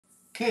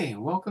Okay,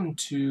 welcome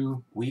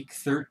to week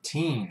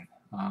 13,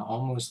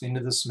 almost the end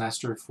of the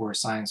semester for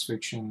science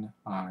fiction,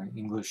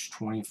 English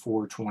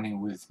 2420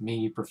 with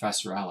me,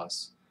 Professor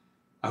Ellis.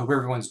 I hope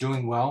everyone's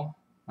doing well.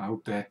 I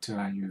hope that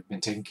you've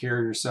been taking care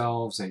of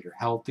yourselves, that you're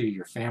healthy,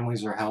 your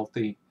families are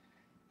healthy.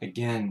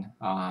 Again,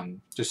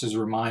 just as a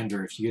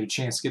reminder, if you get a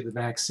chance to get the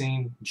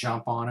vaccine,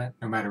 jump on it,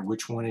 no matter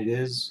which one it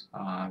is.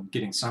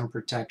 Getting some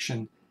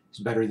protection is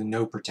better than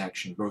no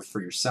protection, both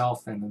for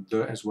yourself and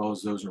as well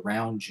as those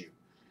around you.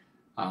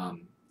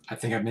 I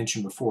think I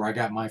mentioned before, I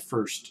got my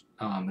first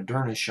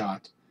Moderna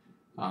shot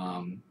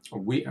a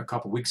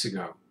couple weeks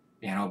ago,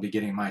 and I'll be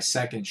getting my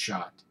second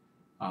shot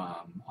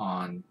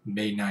on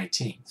May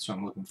 19th, so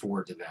I'm looking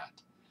forward to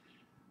that.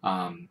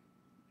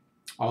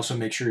 Also,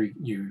 make sure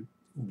you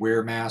wear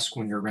a mask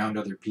when you're around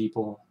other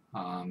people.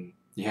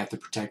 You have to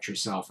protect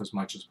yourself as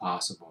much as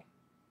possible,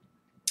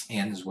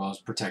 and as well as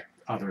protect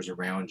others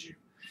around you.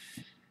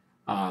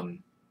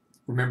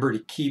 Remember to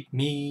keep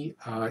me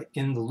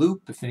in the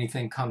loop if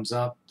anything comes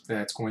up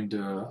that's going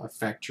to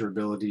affect your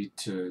ability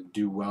to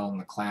do well in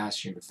the class,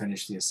 to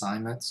finish the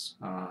assignments.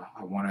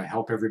 I want to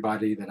help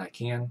everybody that I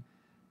can,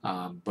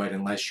 but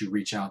unless you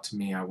reach out to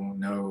me, I won't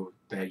know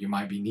that you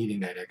might be needing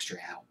that extra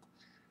help.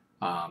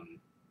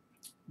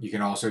 You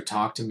can also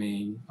talk to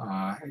me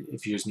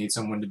if you just need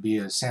someone to be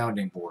a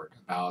sounding board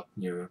about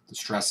the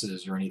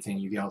stresses or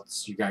anything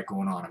else you got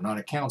going on. I'm not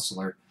a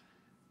counselor,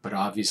 but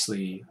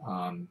obviously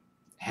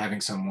having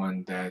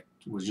someone that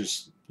will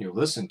just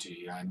listen to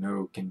you, I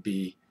know can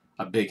be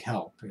a big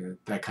help.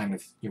 That kind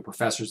of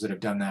professors that have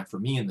done that for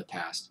me in the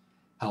past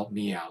help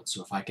me out.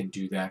 So if I can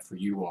do that for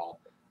you all,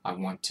 I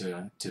want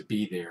to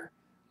be there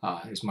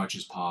as much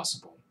as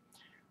possible.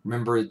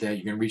 Remember that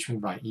you can reach me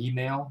by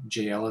email,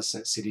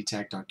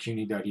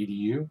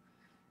 jellis@citytech.cuny.edu,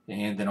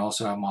 and then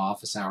also have my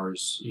office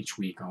hours each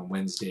week on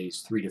Wednesdays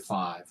 3 to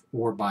 5,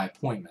 or by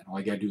appointment. All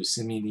you got to do is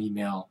send me an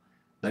email.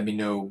 Let me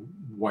know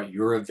what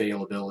your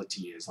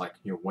availability is, like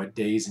what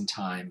days and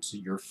times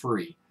you're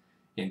free,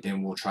 and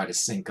then we'll try to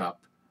sync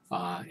up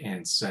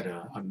and set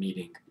a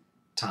meeting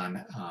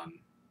time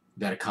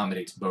that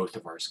accommodates both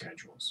of our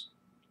schedules.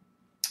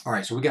 All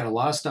right, so we got a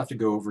lot of stuff to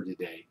go over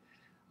today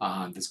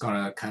that's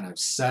going to kind of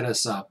set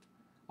us up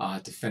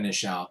to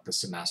finish out the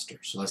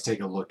semester. So let's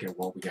take a look at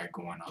what we got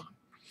going on.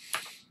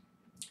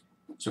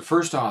 So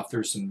first off,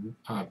 there's some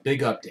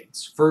big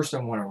updates. First, I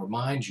want to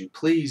remind you,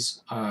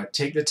 please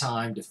take the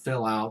time to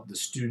fill out the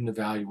student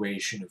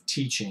evaluation of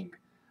teaching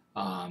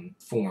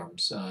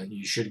forms.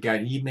 You should have got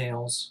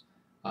emails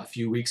a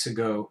few weeks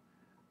ago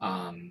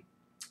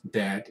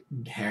that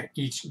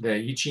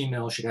each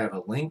email should have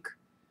a link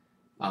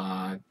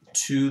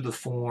to the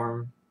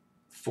form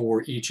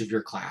for each of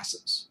your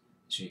classes.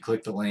 So you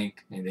click the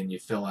link and then you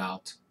fill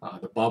out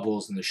the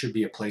bubbles, and there should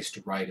be a place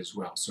to write as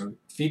well. So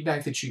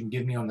feedback that you can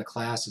give me on the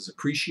class is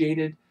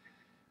appreciated.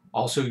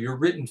 Also, your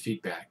written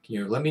feedback.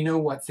 Let me know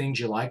what things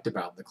you liked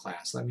about the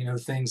class. Let me know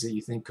things that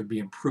you think could be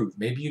improved.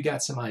 Maybe you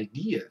got some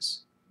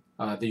ideas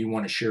that you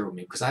want to share with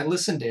me, because I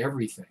listen to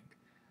everything.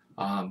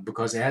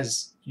 Because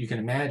as you can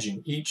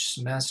imagine, each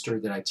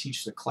semester that I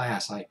teach the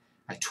class, I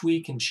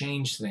tweak and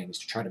change things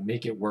to try to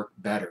make it work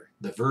better.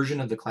 The version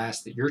of the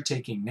class that you're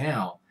taking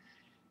now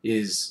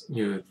is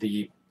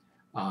the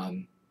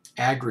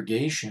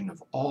aggregation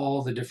of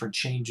all the different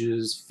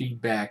changes,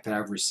 feedback that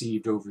I've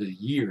received over the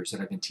years that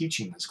I've been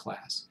teaching this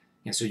class.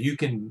 And so you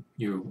can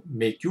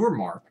make your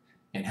mark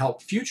and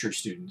help future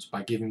students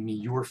by giving me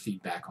your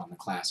feedback on the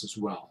class as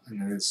well.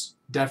 And it's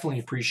definitely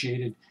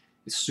appreciated.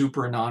 It's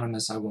super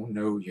anonymous. I won't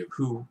know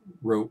who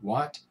wrote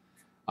what.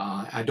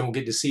 I don't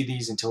get to see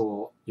these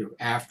until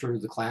after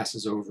the class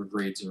is over,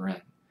 grades are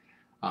in.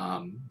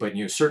 But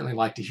certainly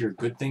like to hear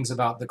good things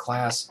about the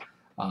class.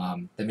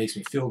 That makes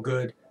me feel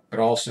good, but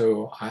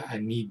also I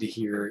need to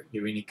hear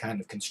any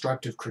kind of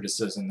constructive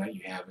criticism that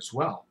you have as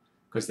well,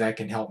 because that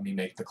can help me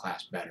make the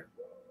class better.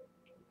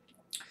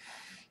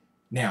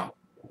 Now,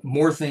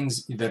 more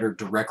things that are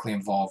directly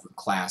involved with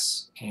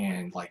class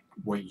and like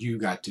what you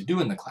got to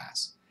do in the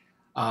class.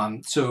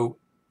 So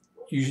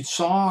you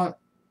saw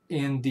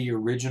in the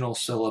original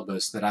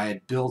syllabus that I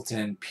had built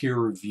in peer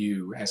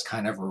review as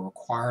kind of a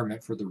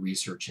requirement for the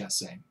research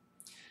essay.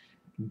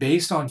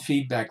 Based on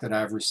feedback that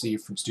I've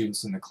received from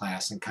students in the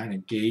class and kind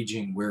of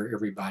gauging where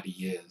everybody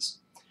is,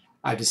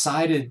 I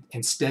decided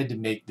instead to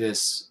make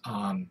this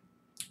a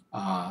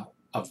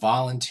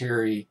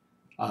voluntary,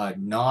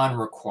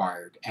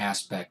 non-required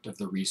aspect of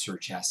the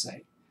research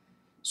essay.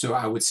 So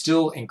I would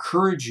still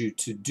encourage you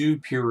to do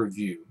peer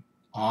review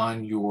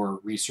on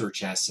your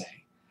research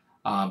essay,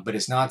 but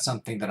it's not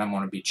something that I'm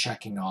going to be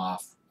checking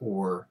off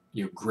or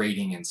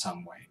grading in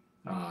some way.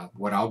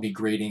 What I'll be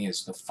grading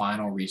is the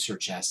final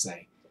research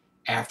essay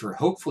after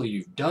hopefully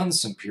you've done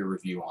some peer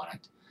review on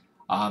it.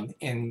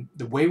 And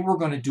the way we're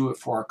going to do it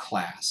for our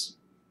class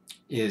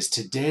is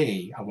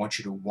today I want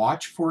you to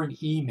watch for an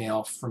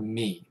email from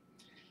me.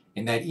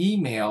 And that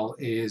email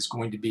is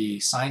going to be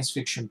science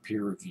fiction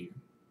peer review.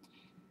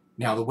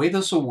 Now the way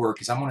this will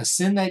work is I'm going to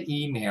send that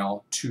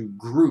email to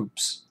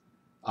groups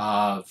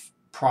of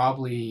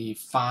probably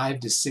 5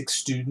 to 6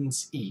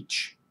 students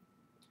each.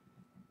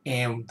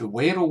 And the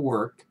way it'll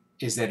work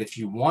is that if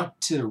you want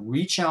to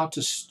reach out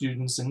to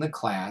students in the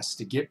class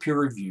to get peer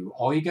review,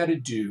 all you got to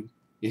do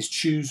is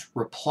choose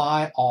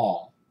reply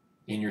all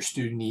in your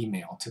student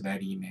email to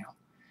that email.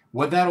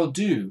 What that'll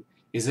do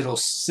is it'll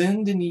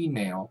send an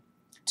email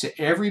to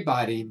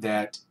everybody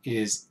that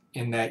is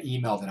in that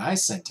email that I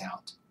sent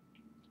out,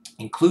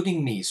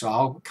 including me, so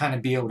I'll kind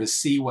of be able to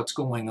see what's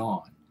going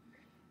on.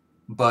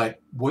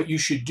 But what you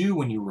should do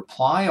when you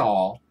reply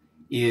all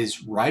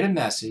is write a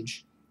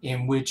message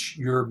in which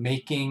you're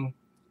making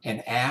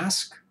an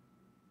ask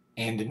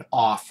and an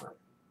offer.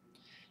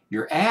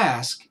 Your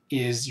ask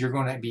is you're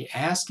going to be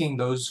asking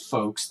those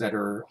folks that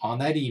are on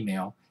that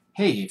email,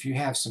 hey, if you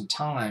have some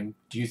time,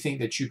 do you think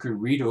that you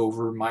could read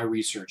over my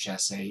research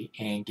essay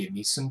and give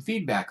me some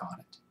feedback on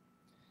it?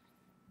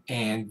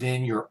 And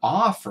then your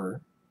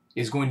offer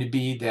is going to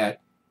be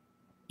that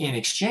in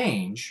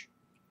exchange,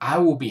 I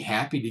will be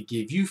happy to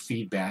give you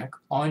feedback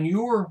on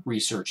your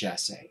research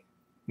essay.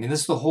 I mean,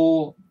 this is the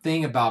whole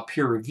thing about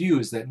peer review,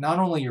 is that not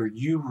only are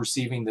you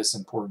receiving this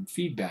important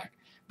feedback,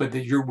 but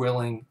that you're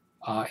willing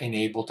and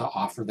able to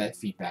offer that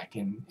feedback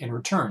in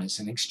return as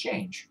an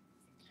exchange.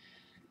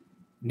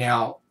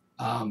 Now,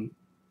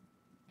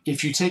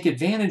 if you take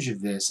advantage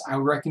of this, I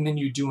would recommend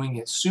you doing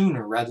it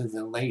sooner rather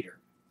than later.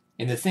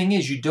 And the thing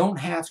is, you don't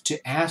have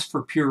to ask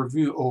for peer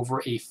review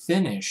over a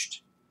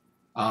finished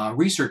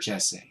research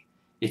essay.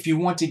 If you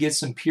want to get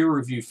some peer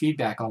review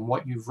feedback on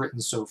what you've written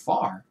so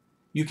far,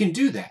 you can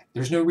do that.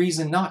 There's no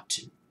reason not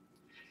to.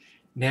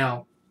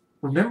 Now,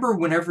 remember,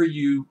 whenever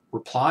you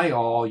reply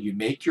all, you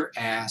make your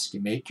ask, you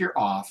make your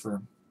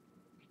offer,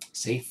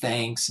 say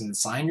thanks, and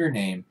sign your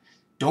name.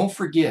 Don't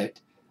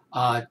forget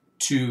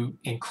to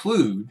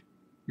include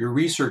your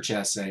research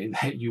essay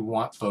that you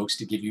want folks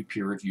to give you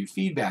peer-reviewed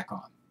feedback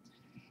on.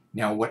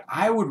 Now, what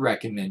I would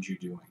recommend you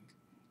doing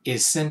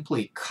is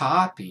simply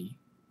copy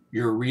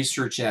your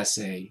research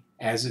essay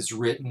as it's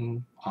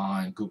written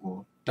on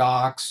Google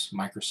Docs,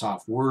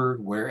 Microsoft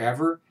Word,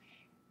 wherever,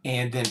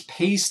 and then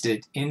paste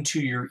it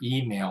into your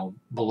email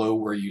below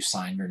where you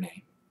sign your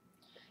name.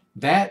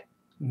 That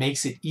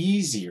makes it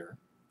easier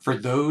for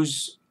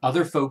those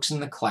other folks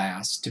in the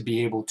class to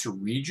be able to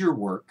read your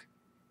work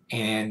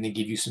and they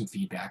give you some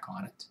feedback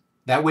on it.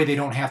 That way they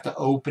don't have to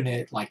open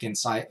it like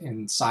inside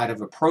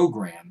of a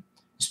program,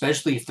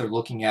 especially if they're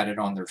looking at it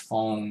on their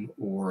phone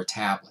or a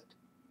tablet.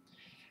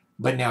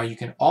 But now you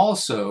can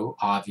also,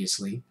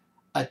 obviously,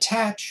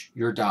 attach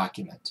your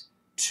document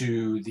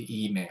to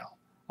the email.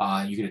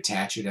 You could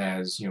attach it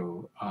as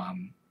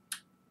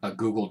a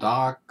Google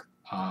Doc,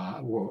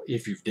 or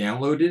if you've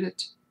downloaded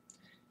it,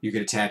 you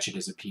could attach it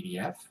as a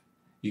PDF.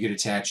 You could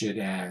attach it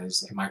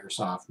as a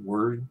Microsoft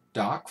Word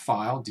doc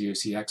file,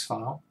 docx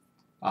file.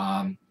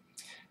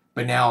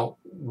 But now,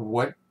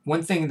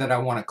 one thing that I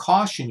want to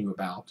caution you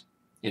about,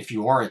 if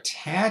you are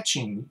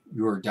attaching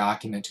your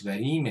document to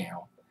that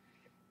email,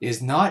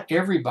 is not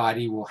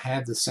everybody will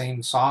have the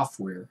same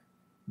software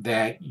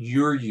that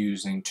you're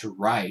using to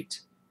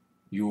write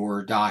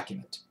your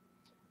document.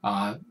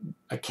 A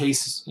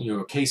case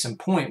in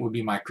point would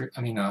be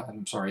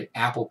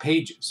Apple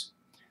Pages,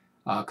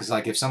 because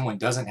like if someone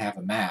doesn't have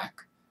a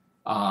Mac,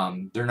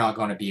 they're not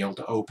going to be able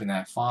to open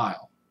that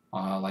file,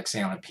 like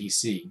say on a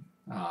PC,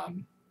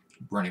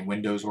 running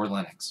Windows or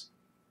Linux.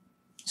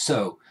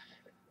 So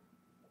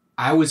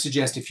I would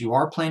suggest, if you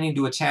are planning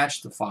to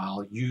attach the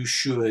file, you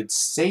should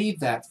save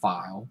that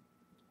file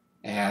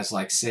as,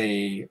 like,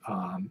 say,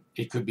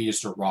 it could be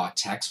just a raw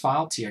text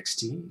file,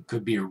 txt. It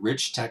could be a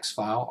rich text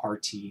file,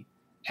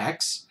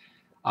 rtx.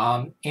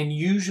 And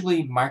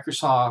usually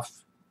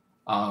Microsoft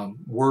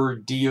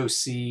Word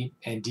DOC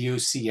and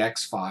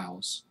docx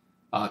files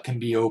can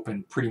be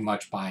opened pretty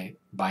much by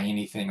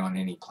anything on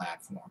any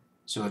platform.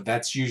 So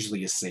that's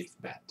usually a safe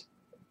bet.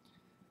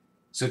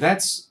 So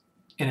that's,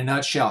 in a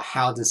nutshell,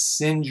 how to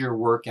send your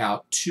work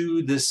out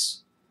to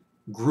this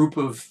group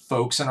of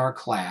folks in our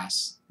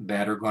class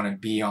that are going to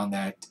be on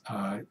that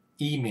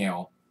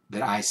email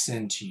that I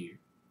send to you.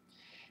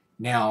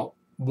 Now,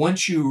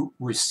 once you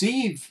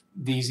receive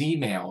these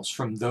emails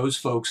from those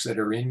folks that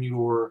are in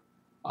your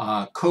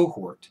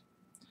cohort,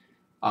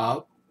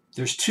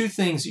 there's two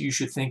things that you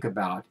should think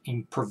about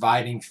in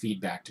providing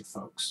feedback to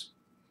folks.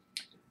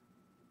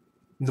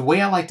 The way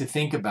I like to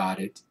think about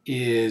it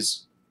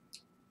is,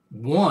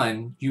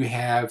 one, you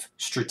have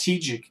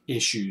strategic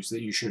issues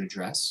that you should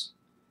address,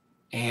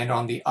 and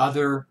on the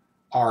other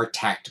are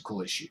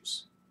tactical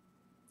issues.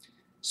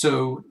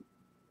 So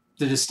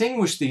to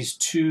distinguish these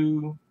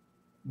two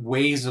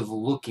ways of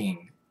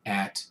looking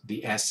at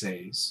the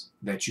essays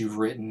that you've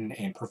written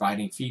and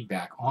providing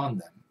feedback on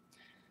them,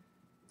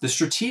 the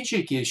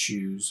strategic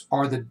issues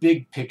are the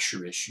big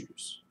picture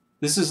issues.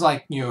 This is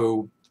like,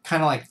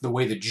 kind of like the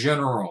way the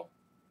general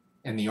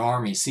in the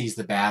Army sees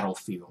the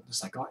battlefield.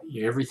 It's like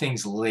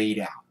everything's laid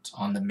out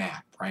on the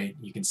map, right?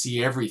 You can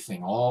see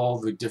everything, all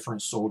the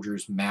different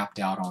soldiers mapped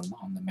out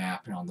on the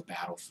map and on the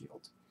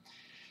battlefield.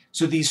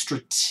 So these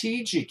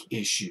strategic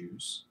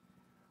issues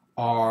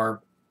are,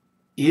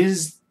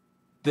 is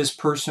this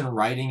person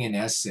writing an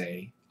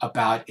essay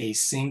about a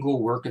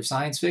single work of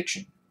science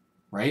fiction?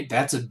 right?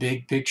 That's a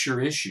big picture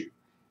issue.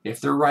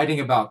 If they're writing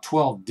about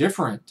 12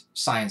 different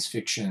science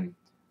fiction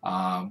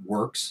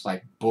works,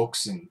 like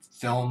books and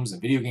films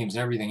and video games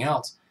and everything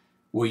else,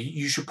 well,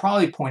 you should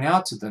probably point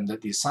out to them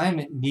that the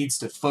assignment needs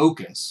to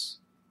focus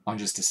on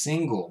just a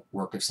single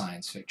work of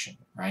science fiction,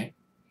 right?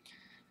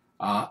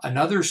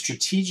 Another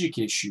strategic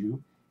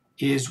issue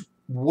is,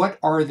 what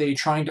are they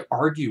trying to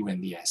argue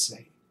in the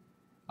essay?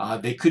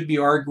 They could be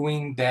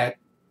arguing that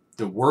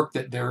the work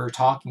that they're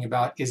talking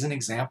about is an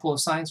example of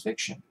science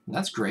fiction. And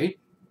that's great.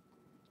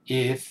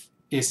 If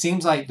it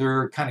seems like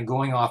they're kind of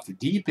going off the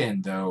deep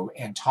end, though,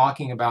 and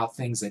talking about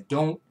things that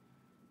don't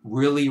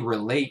really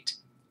relate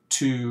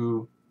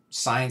to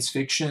science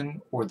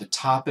fiction or the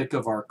topic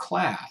of our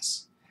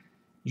class,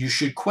 you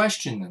should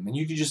question them. And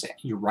you can just,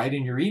 you write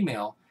in your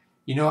email,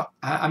 you know,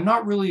 I'm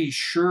not really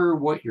sure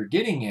what you're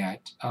getting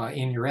at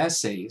in your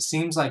essay. It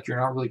seems like you're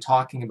not really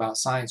talking about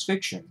science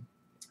fiction.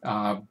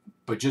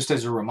 But just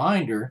as a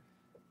reminder,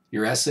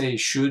 your essay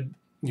should,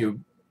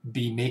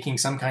 be making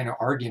some kind of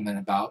argument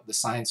about the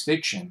science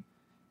fiction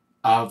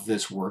of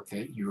this work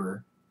that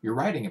you're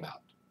writing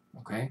about.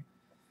 Okay,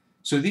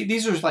 so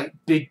these are like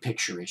big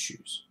picture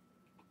issues.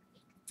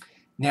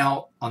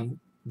 Now, on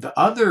the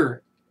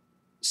other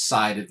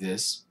side of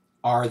this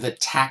are the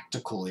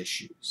tactical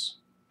issues.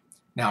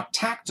 Now,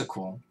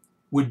 tactical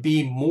would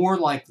be more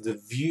like the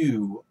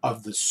view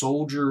of the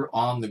soldier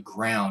on the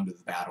ground of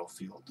the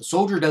battlefield. The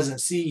soldier doesn't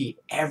see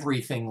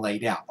everything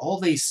laid out. All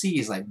they see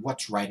is like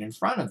what's right in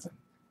front of them.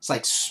 It's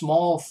like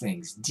small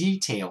things,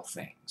 detail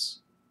things.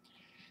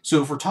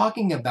 So if we're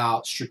talking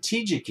about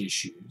strategic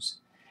issues,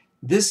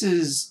 these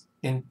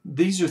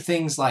are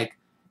things like,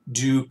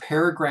 do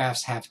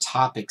paragraphs have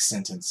topic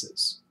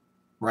sentences,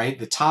 right?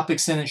 The topic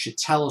sentence should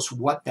tell us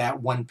what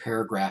that one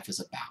paragraph is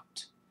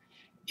about.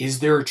 Is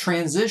there a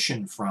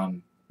transition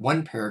from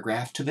one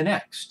paragraph to the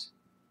next,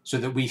 so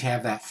that we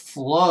have that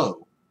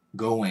flow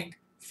going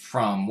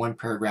from one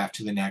paragraph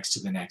to the next,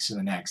 to the next, to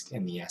the next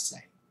in the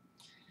essay?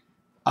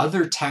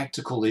 Other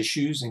tactical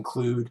issues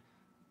include,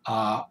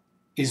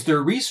 is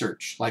there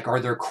research? Like, are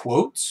there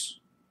quotes?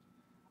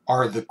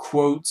 Are the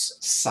quotes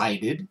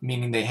cited,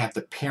 meaning they have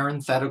the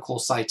parenthetical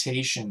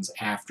citations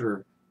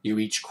after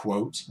each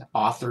quote,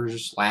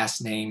 author's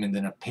last name and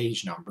then a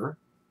page number,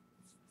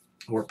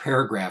 or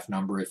paragraph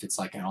number if it's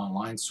like an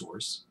online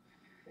source?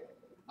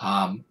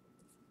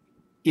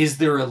 Is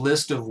there a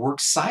list of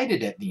works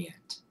cited at the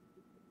end?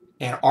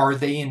 And are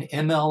they in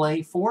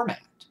MLA format?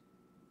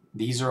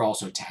 These are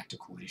also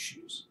tactical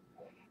issues.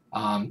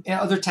 And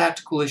other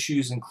tactical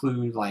issues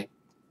include like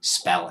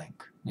spelling,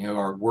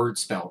 are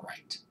words spelled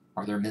right?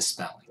 Are there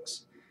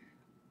misspellings?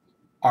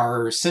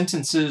 Are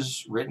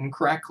sentences written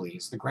correctly?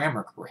 Is the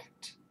grammar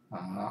correct?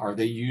 Are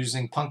they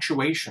using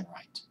punctuation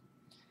right?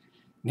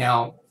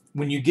 Now,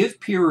 when you give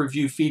peer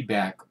review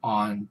feedback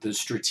on the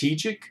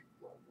strategic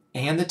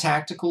and the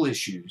tactical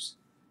issues,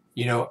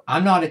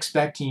 I'm not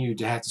expecting you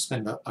to have to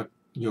spend a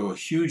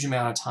huge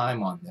amount of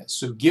time on this.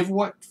 So give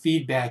what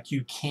feedback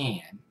you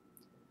can.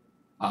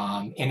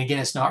 And again,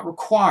 it's not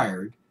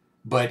required,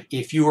 but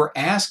if you are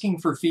asking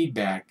for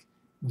feedback,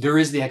 there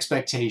is the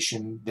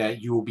expectation that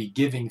you will be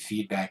giving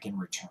feedback in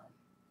return.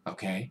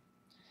 Okay?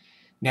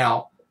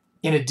 Now,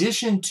 in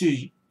addition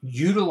to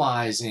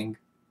utilizing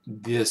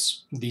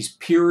these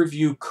peer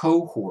review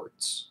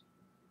cohorts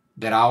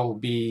that I will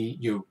be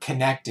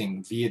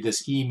connecting via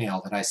this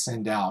email that I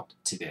send out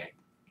today,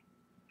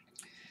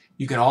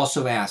 you can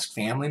also ask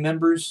family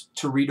members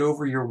to read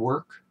over your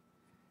work.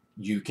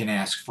 You can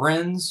ask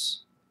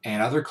friends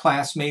and other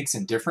classmates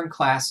in different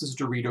classes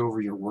to read over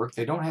your work.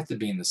 They don't have to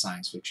be in the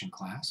science fiction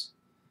class.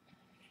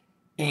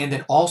 And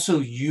then also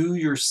you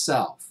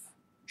yourself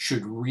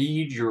should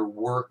read your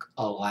work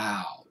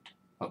aloud,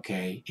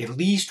 okay, at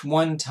least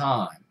one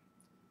time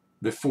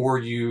before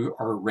you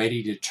are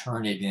ready to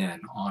turn it in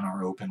on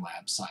our Open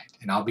Lab site.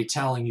 And I'll be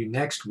telling you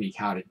next week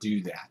how to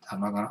do that. I'm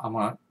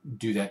gonna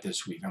do that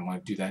this week. I'm gonna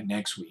do that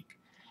next week.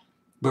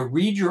 But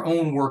read your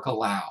own work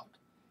aloud.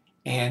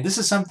 And this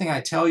is something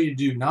I tell you to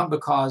do not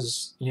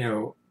because,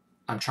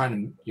 I'm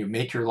trying to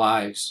make your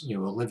lives, a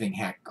living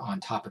heck on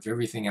top of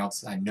everything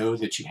else I know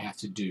that you have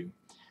to do.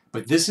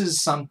 But this is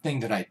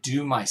something that I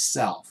do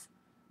myself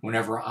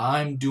whenever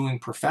I'm doing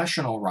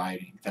professional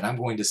writing that I'm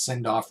going to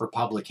send off for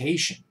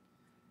publication.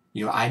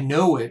 I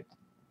know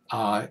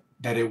that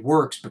it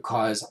works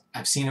because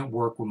I've seen it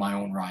work with my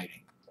own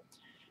writing.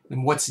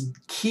 And what's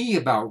key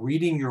about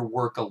reading your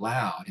work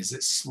aloud is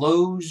it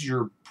slows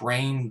your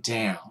brain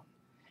down.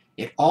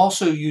 It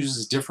also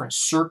uses different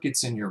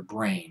circuits in your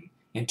brain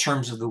in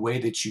terms of the way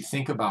that you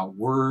think about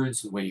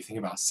words, the way you think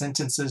about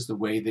sentences, the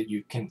way that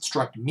you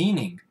construct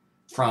meaning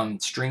from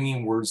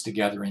stringing words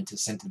together into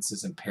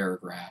sentences and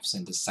paragraphs,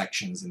 into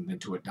sections, and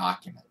into a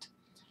document.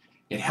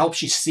 It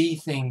helps you see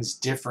things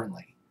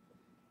differently.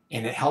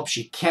 And it helps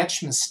you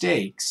catch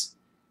mistakes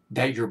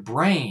that your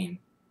brain,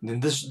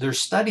 and there's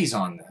studies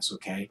on this,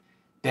 okay,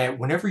 that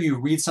whenever you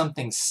read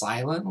something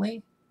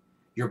silently,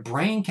 your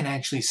brain can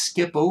actually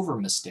skip over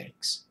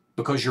mistakes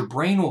because your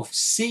brain will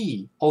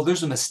see, oh,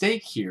 there's a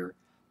mistake here,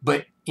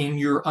 but in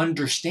your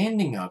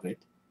understanding of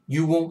it,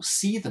 you won't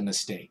see the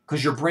mistake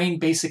because your brain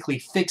basically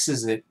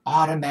fixes it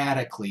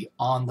automatically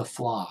on the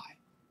fly.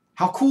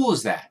 How cool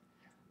is that?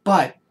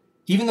 But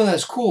even though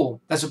that's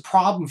cool, that's a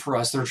problem for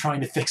us that are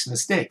trying to fix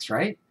mistakes,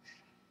 right?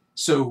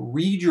 So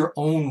read your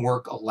own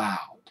work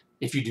aloud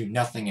if you do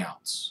nothing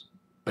else.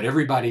 But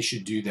everybody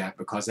should do that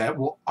because that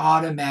will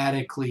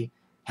automatically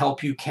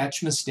help you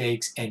catch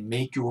mistakes and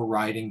make your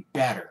writing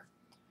better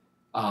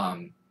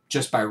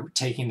just by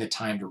taking the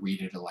time to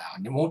read it aloud.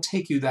 And it won't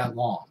take you that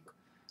long.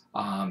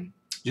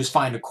 Just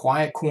find a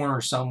quiet corner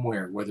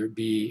somewhere, whether it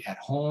be at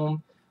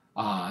home,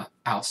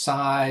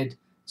 outside,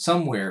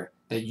 somewhere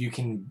that you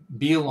can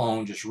be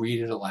alone, just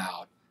read it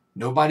aloud.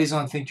 Nobody's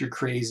going to think you're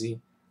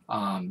crazy.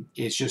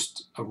 It's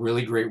just a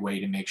really great way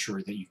to make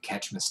sure that you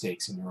catch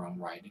mistakes in your own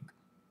writing.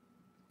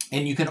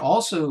 And you can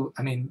also,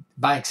 I mean,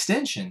 by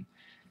extension,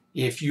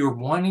 if you're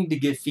wanting to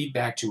give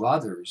feedback to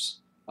others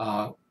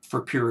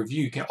for peer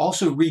review, you can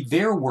also read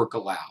their work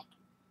aloud.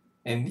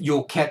 And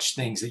you'll catch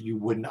things that you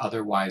wouldn't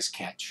otherwise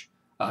catch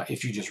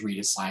if you just read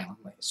it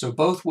silently. So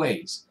both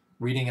ways,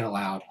 reading it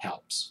aloud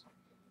helps.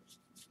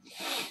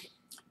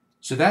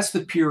 So that's the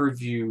peer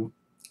review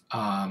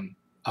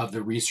of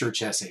the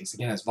research essays.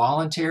 Again, it's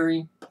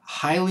voluntary,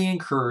 highly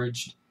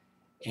encouraged,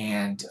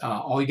 and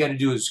all you got to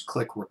do is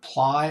click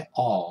reply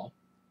all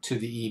to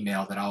the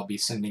email that I'll be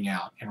sending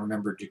out. And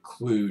remember to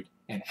include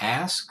an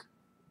ask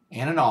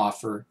and an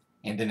offer,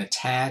 and then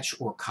attach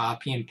or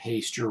copy and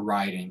paste your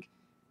writing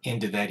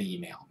into that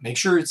email. Make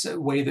sure it's a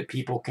way that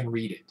people can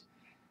read it.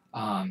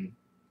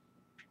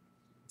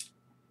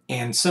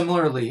 And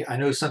similarly, I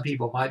know some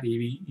people might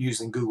be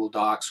using Google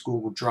Docs,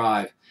 Google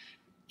Drive.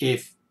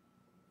 If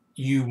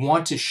you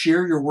want to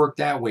share your work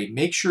that way,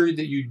 make sure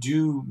that you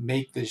do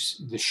make the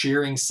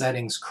sharing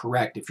settings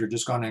correct if you're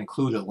just going to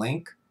include a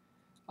link.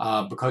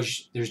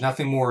 Because there's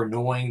nothing more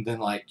annoying than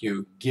like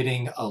you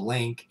getting a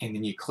link and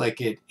then you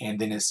click it and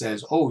then it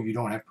says, oh, you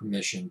don't have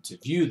permission to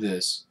view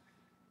this,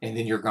 and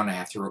then you're going to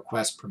have to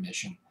request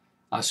permission.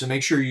 So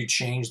make sure you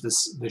change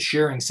the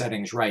sharing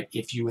settings right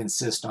if you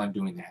insist on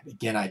doing that.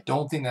 Again, I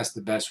don't think that's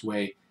the best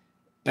way.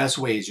 Best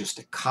way is just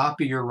to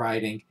copy your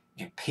writing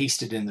and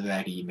paste it into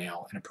that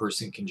email, and a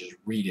person can just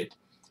read it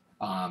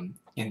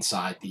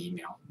inside the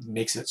email. It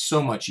makes it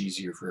so much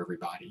easier for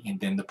everybody, and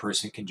then the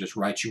person can just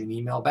write you an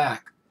email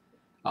back.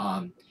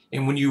 And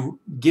when you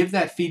give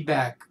that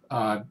feedback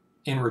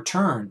in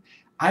return,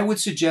 I would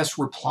suggest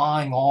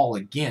replying all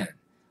again.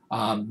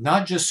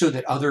 Not just so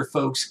that other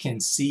folks can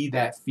see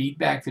that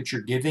feedback that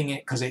you're giving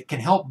it, because it can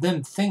help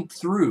them think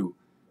through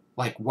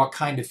like what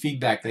kind of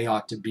feedback they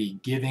ought to be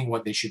giving,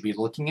 what they should be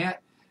looking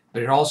at,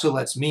 but it also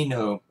lets me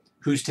know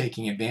who's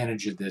taking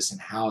advantage of this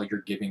and how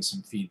you're giving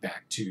some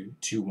feedback to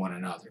one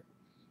another.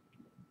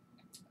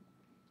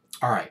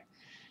 All right,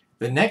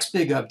 the next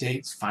big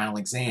update is final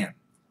exam.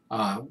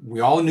 We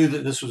all knew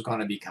that this was going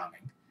to be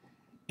coming.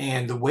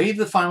 And the way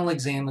the final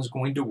exam is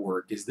going to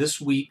work is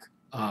this week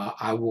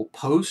I will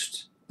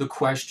post the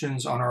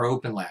questions on our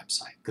Open Lab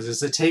site because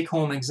it's a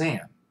take-home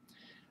exam.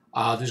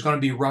 There's going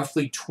to be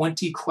roughly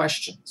 20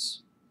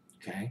 questions.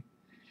 Okay.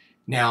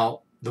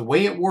 Now, the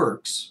way it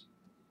works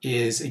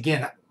is,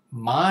 again,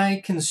 my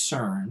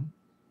concern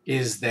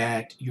is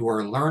that you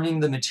are learning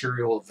the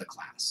material of the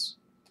class.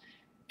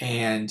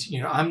 And, you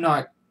know, I'm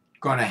not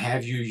going to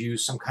have you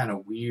use some kind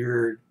of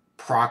weird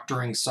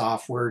proctoring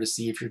software to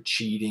see if you're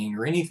cheating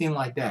or anything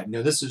like that.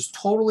 No, this is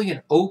totally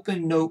an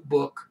open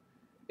notebook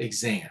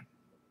exam.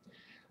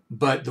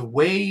 But the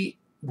way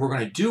we're going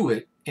to do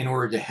it in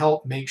order to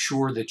help make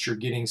sure that you're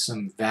getting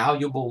some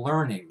valuable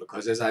learning,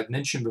 because as I've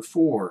mentioned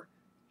before,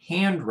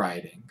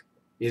 handwriting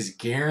is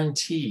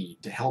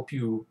guaranteed to help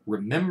you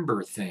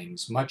remember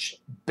things much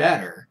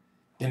better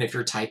than if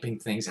you're typing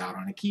things out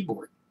on a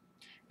keyboard.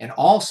 And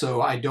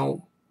also, I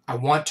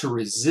want to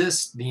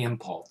resist the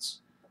impulse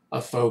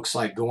of folks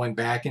like going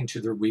back into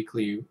their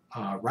weekly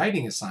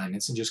writing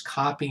assignments and just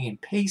copying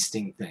and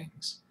pasting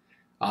things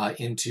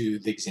into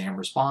the exam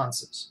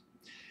responses.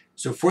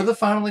 So for the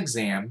final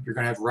exam, you're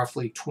going to have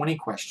roughly 20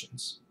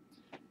 questions,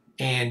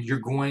 and you're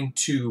going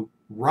to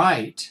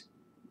write,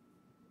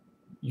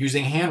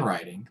 using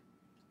handwriting,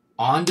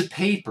 onto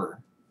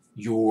paper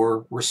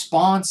your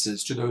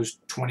responses to those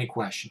 20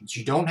 questions.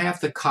 You don't have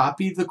to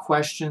copy the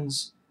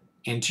questions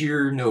into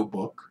your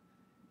notebook.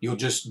 You'll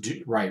just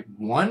write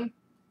one,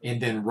 and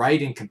then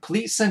write in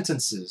complete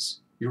sentences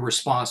your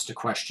response to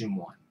question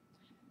one.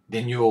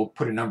 Then you'll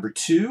put a number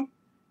 2,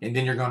 and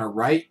then you're going to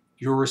write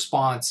your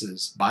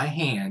responses by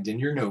hand in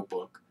your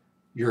notebook,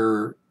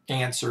 your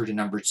answer to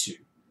number 2.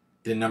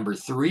 Then number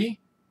 3,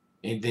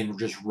 and then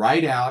just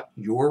write out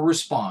your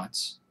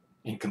response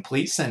in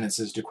complete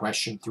sentences to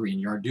question 3.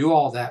 And you're going to do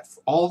all that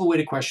all the way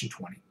to question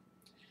 20.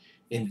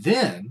 And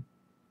then,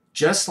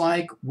 just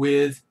like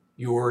with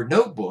your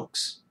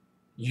notebooks,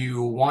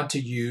 you want to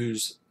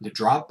use the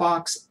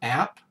Dropbox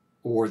app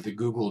or the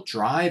Google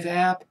Drive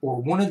app or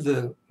one of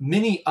the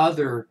many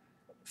other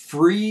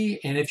free,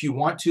 and if you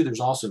want to, there's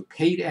also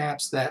paid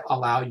apps that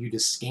allow you to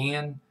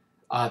scan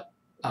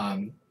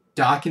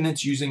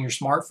documents using your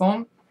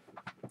smartphone.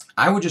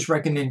 I would just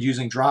recommend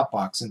using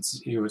Dropbox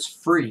since it was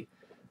free.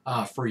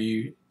 for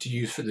you to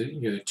use for the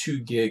the 2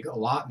 gig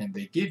allotment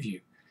they give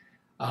you.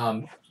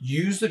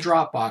 Use the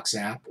Dropbox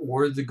app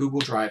or the Google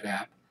Drive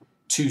app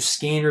to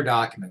scan your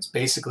documents.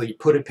 Basically, you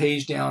put a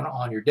page down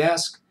on your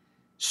desk,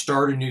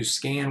 start a new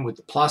scan with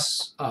the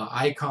plus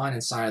icon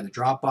inside of the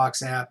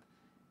Dropbox app,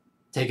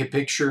 take a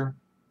picture,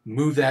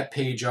 move that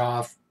page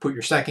off, put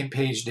your second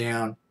page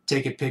down,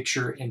 take a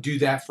picture, and do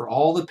that for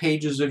all the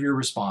pages of your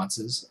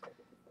responses.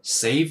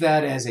 Save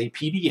that as a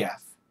PDF.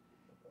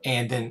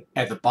 And then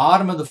at the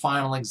bottom of the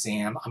final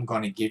exam, I'm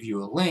going to give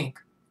you a link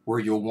where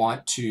you'll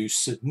want to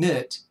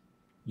submit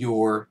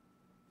your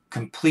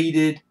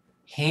completed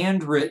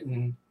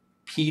handwritten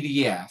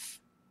PDF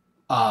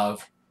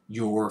of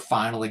your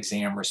final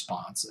exam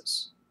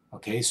responses.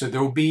 Okay, so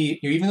there will be,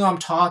 even though I'm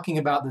talking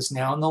about this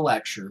now in the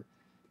lecture,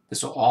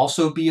 this will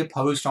also be a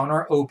post on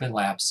our Open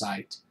Lab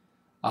site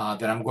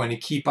that I'm going to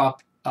keep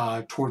up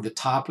toward the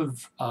top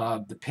of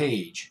the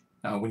page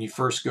when you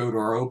first go to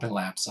our Open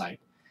Lab site,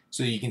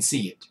 so you can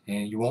see it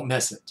and you won't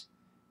miss it.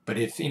 But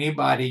if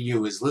anybody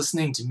who is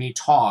listening to me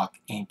talk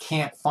and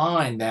can't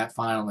find that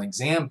final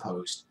exam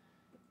post,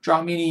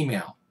 drop me an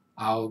email.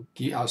 I'll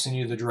send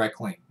you the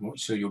direct link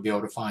so you'll be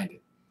able to find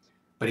it.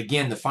 But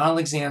again, the final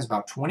exam is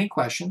about 20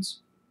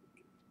 questions.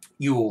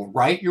 You will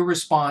write your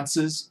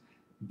responses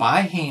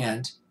by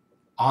hand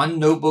on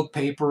notebook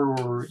paper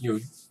or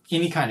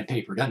any kind of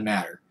paper, doesn't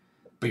matter.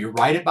 But you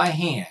write it by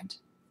hand.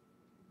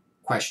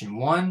 Question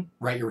 1,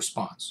 write your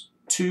response.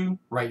 2,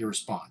 write your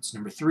response.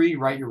 Number 3,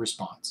 write your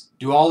response.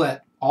 Do all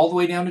that all the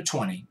way down to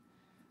 20.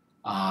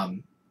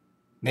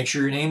 Make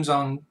sure your name's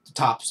on the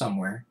top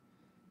somewhere.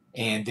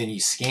 And then you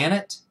scan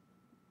it.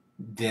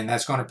 Then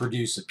that's going to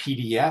produce a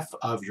PDF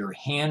of your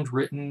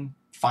handwritten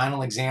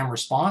final exam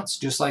response,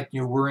 just like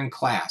you were in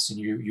class and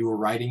you were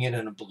writing it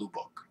in a blue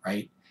book,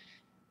 right?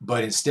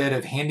 But instead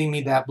of handing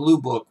me that blue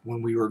book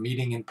when we were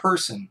meeting in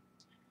person,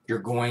 you're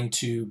going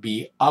to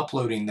be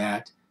uploading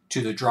that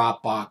to the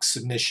Dropbox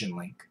submission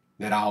link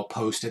that I'll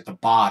post at the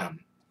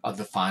bottom of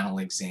the final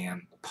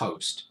exam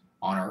post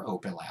on our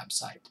Open Lab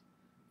site.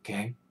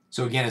 Okay,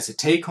 so again, it's a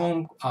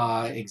take-home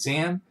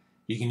exam.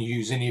 You can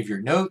use any of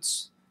your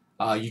notes.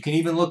 You can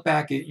even look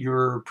back at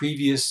your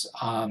previous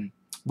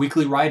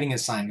weekly writing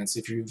assignments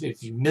if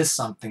you missed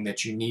something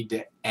that you need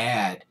to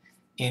add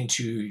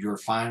into your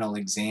final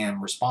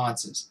exam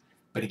responses.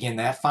 But again,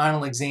 that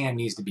final exam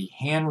needs to be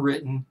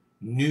handwritten,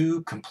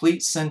 new,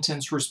 complete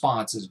sentence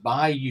responses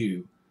by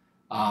you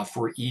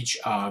for each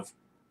of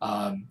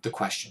the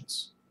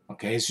questions.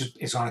 Okay,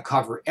 it's going to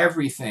cover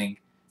everything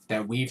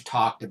that we've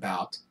talked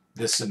about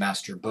this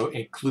semester. Both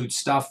include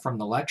stuff from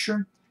the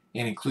lecture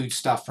and include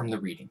stuff from the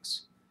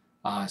readings.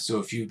 So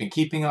if you've been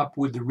keeping up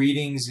with the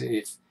readings,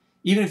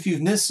 even if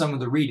you've missed some of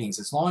the readings,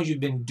 as long as you've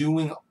been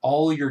doing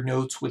all your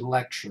notes with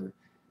lecture,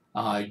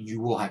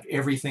 you will have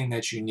everything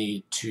that you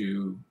need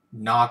to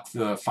knock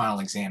the final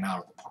exam out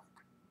of the park.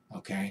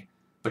 Okay?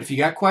 But if you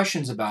got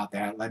questions about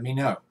that, let me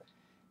know.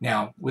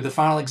 Now, with the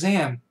final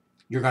exam,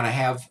 you're going to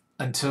have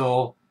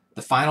until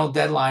the final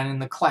deadline in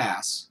the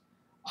class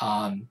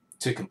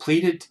to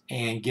complete it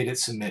and get it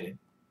submitted.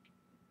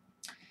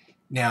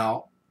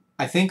 Now,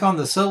 I think on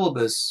the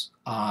syllabus,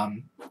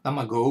 I'm going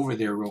to go over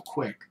there real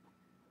quick.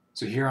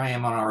 So here I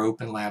am on our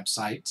Open Lab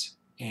site,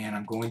 and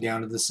I'm going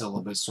down to the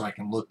syllabus so I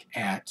can look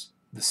at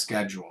the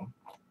schedule.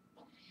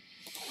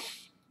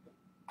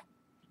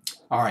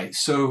 All right,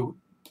 so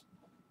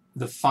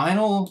the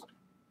final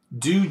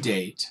due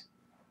date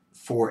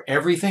for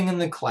everything in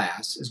the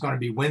class is going to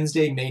be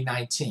Wednesday, May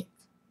 19th,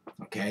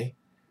 okay?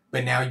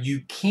 But now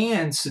you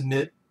can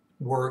submit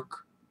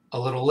work a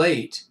little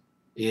late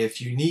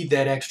if you need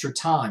that extra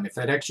time, if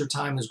that extra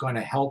time is going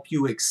to help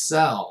you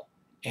excel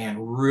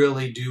and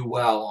really do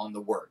well on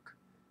the work.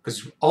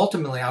 Because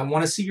ultimately, I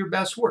want to see your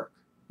best work,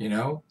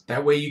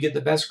 That way you get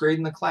the best grade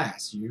in the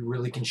class. You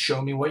really can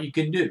show me what you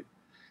can do.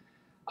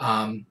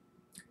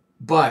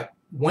 But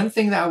one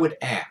thing that I would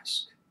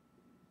ask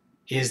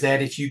is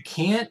that if you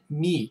can't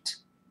meet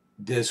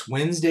this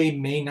Wednesday,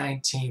 May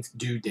 19th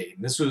due date,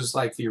 and this was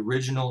like the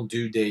original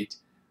due date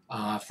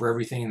for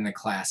everything in the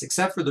class,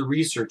 except for the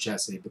research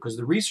essay, because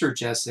the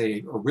research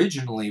essay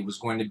originally was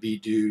going to be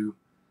due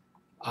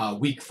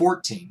week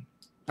 14,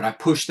 but I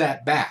pushed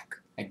that back.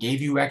 I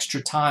gave you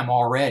extra time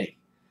already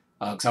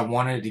because I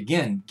wanted to,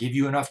 again, give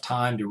you enough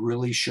time to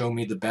really show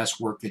me the best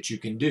work that you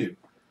can do.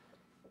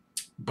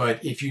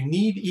 But if you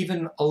need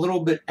even a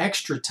little bit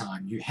extra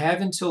time, you have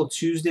until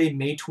Tuesday,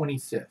 May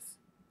 25th.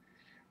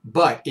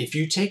 But if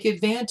you take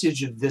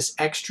advantage of this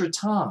extra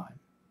time,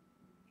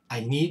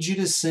 I need you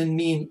to send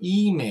me an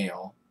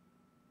email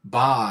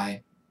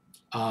by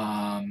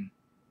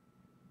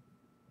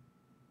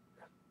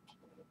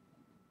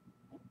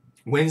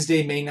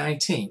Wednesday, May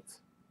 19th.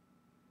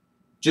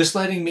 Just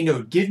letting me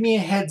know, give me a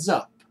heads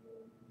up.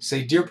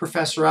 Say, dear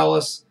Professor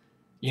Ellis,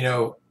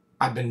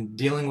 I've been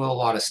dealing with a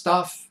lot of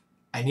stuff.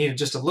 I needed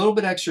just a little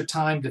bit extra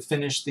time to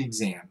finish the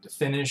exam, to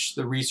finish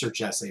the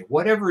research essay,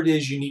 whatever it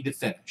is you need to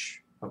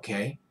finish,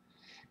 okay?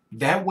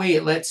 That way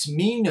it lets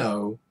me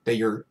know that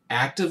you're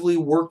actively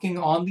working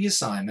on the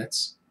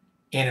assignments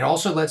And it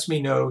also lets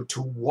me know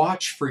to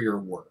watch for your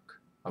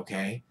work,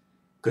 okay?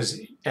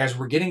 Because as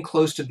we're getting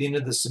close to the end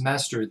of the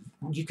semester,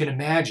 you can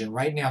imagine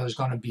right now there's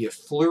going to be a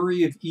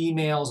flurry of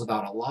emails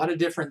about a lot of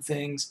different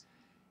things,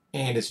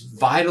 and it's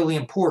vitally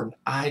important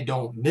I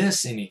don't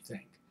miss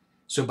anything.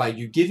 So by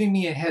you giving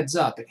me a heads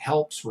up, it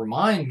helps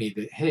remind me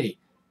that, hey,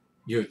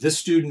 this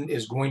student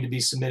is going to be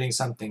submitting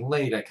something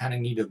late. I kind of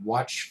need to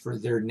watch for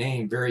their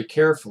name very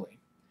carefully.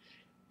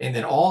 And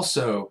then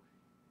also,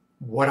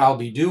 what I'll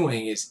be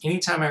doing is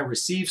anytime I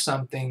receive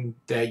something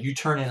that you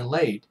turn in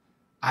late,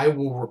 I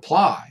will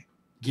reply,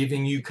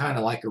 giving you kind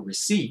of like a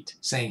receipt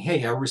saying,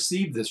 hey, I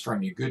received this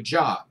from you. Good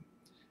job.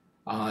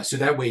 So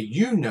that way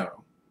you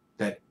know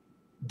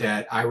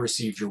that I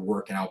received your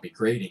work and I'll be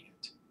grading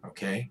it.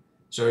 Okay?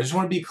 So I just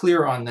want to be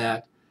clear on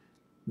that.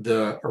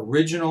 The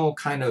original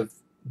kind of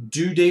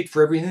due date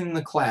for everything in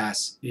the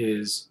class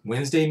is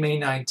Wednesday, May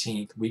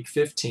 19th, week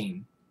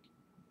 15.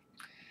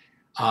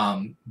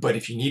 But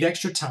if you need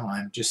extra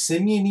time, just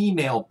send me an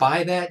email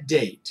by that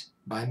date,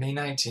 by May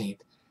 19th,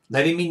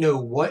 letting me know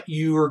what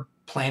you are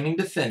planning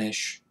to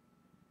finish,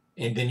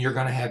 and then you're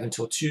going to have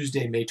until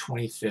Tuesday, May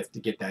 25th to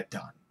get that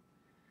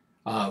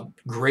done.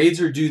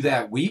 Grades are due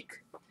that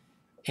week,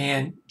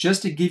 and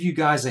just to give you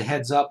guys a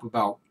heads up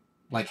about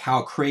like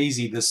how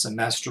crazy this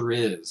semester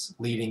is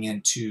leading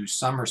into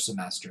summer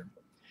semester,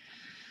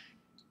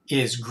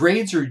 is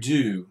grades are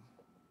due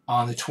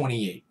on the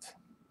 28th.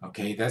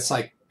 Okay, that's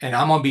like, and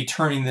I'm going to be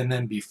turning them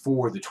in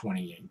before the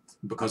 28th,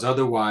 because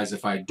otherwise,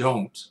 if I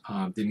don't,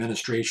 the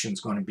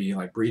administration's going to be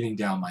like breathing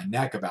down my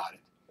neck about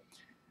it.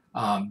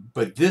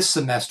 But this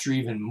semester,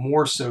 even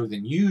more so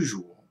than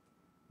usual,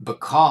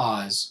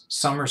 because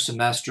summer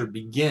semester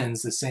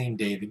begins the same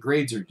day the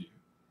grades are due.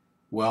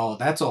 Well,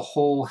 that's a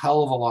whole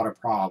hell of a lot of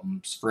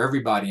problems for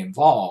everybody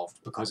involved,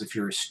 because if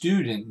you're a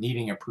student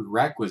needing a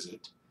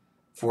prerequisite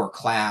for a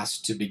class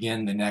to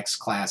begin the next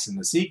class in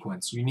the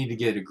sequence, you need to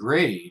get a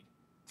grade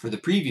for the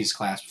previous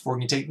class before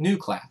you can take the new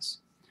class.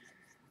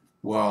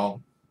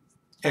 Well,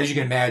 as you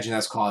can imagine,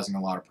 that's causing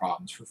a lot of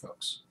problems for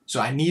folks. So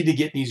I need to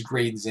get these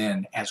grades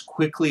in as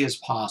quickly as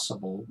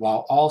possible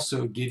while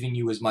also giving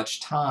you as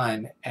much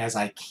time as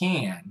I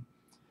can,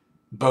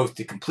 both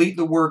to complete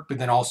the work, but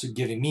then also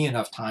giving me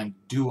enough time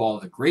to do all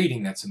the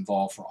grading that's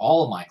involved for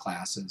all of my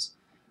classes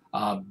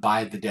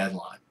by the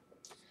deadline.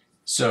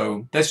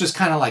 So that's just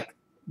kind of like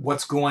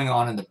what's going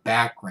on in the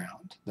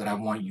background that I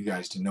want you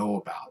guys to know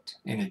about,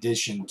 in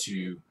addition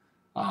to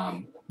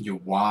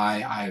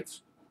why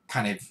I've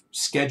kind of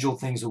scheduled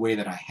things the way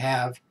that I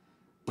have,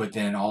 but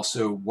then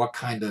also what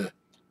kind of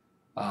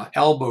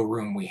elbow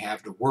room we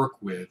have to work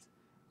with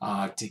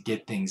to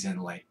get things in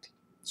late.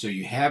 So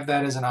you have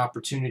that as an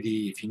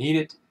opportunity if you need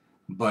it,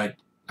 but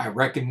I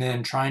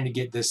recommend trying to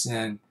get this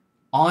in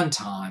on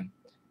time.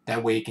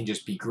 That way it can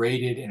just be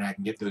graded and I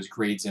can get those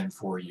grades in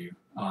for you,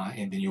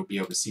 and then you'll be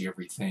able to see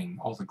everything,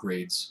 all the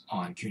grades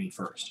on CUNY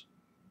first.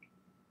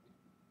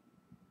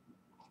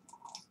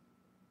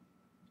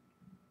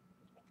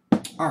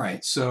 All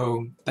right,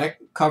 so that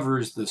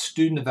covers the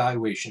student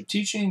evaluation of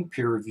teaching,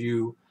 peer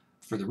review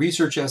for the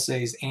research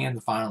essays, and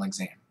the final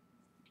exam.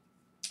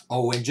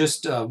 Oh, and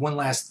just one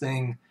last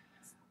thing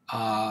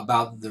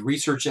about the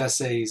research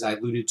essays I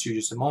alluded to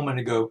just a moment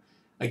ago.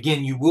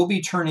 Again, you will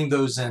be turning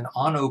those in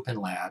on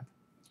OpenLab.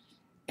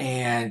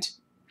 And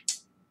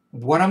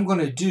what I'm going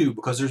to do,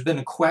 because there's been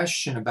a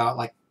question about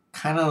like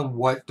kind of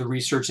what the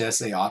research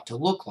essay ought to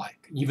look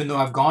like, even though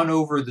I've gone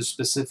over the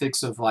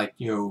specifics of like,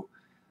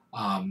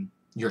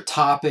 your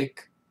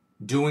topic,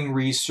 doing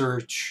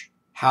research,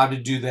 how to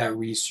do that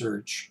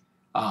research,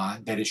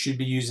 that it should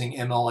be using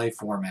MLA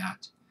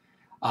format.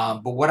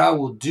 But what I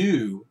will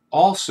do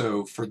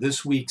also for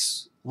this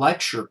week's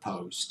lecture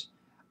post,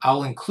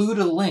 I'll include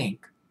a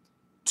link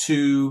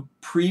to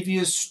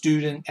previous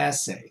student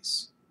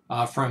essays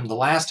from the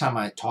last time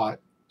I taught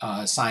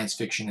science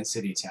fiction at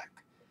City Tech.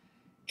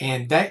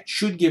 And that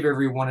should give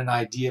everyone an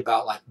idea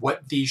about like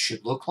what these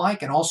should look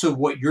like, and also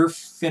what your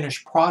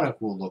finished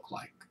product will look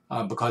like.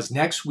 Because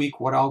next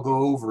week what I'll go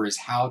over is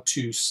how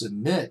to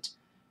submit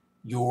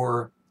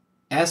your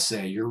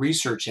essay, your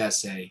research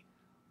essay,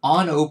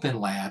 on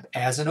OpenLab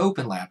as an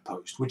OpenLab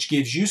post, which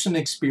gives you some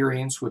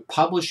experience with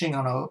publishing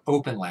on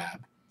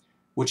OpenLab,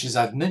 which, as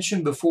I've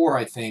mentioned before,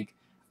 I think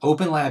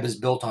OpenLab is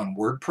built on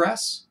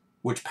WordPress,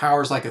 which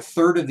powers like a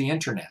third of the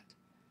internet.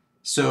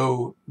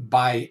 So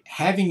by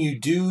having you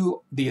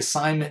do the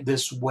assignment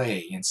this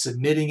way and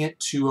submitting it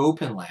to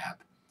OpenLab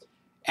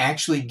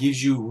actually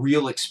gives you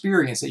real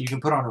experience that you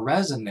can put on a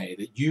resume,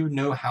 that you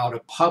know how to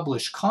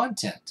publish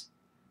content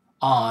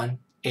on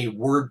a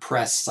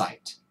WordPress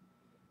site.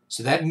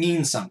 So that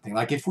means something.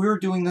 Like if we were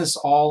doing this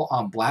all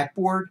on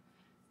Blackboard,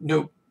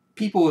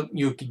 people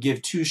could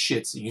give two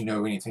shits that you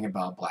know anything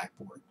about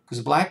Blackboard,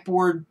 because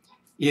Blackboard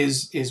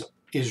is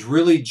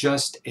really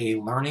just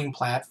a learning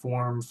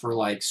platform for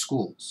like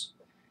schools.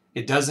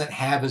 It doesn't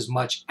have as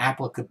much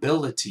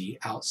applicability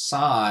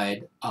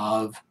outside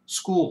of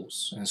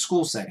schools, in a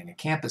school setting, a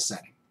campus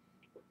setting.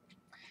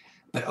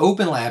 But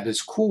OpenLab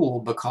is cool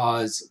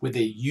because with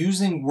it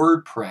using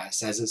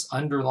WordPress as its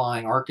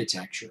underlying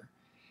architecture,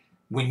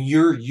 when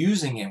you're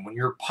using it, when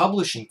you're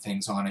publishing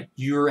things on it,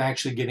 you're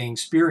actually getting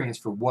experience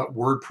for what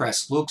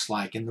WordPress looks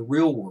like in the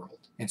real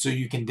world. And so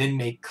you can then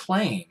make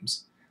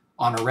claims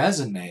on a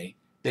resume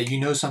that you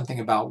know something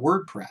about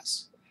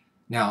WordPress.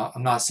 Now,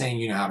 I'm not saying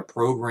you know how to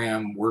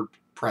program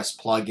WordPress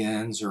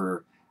plugins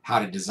or how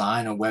to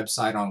design a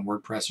website on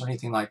WordPress or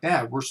anything like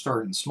that. We're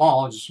starting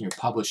small, just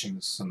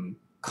publishing some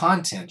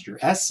content, your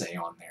essay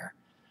on there.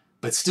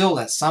 But still,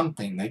 that's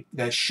something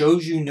that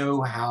shows you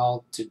know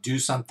how to do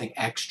something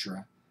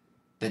extra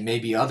that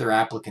maybe other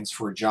applicants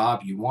for a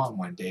job you want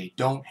one day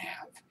don't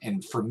have.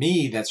 And for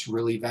me, that's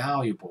really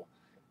valuable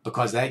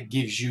because that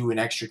gives you an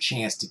extra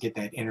chance to get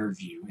that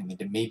interview and then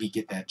to maybe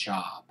get that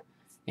job.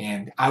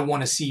 And I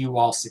want to see you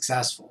all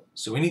successful.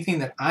 So anything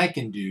that I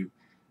can do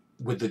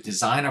with the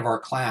design of our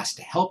class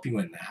to help you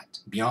in that,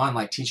 beyond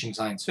like teaching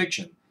science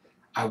fiction,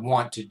 I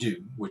want to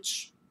do,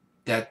 which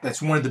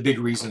that's one of the big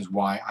reasons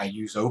why I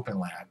use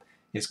OpenLab,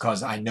 is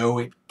because I know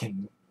it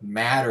can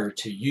matter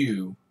to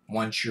you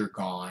once you're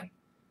gone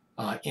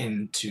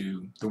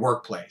into the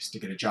workplace to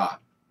get a job.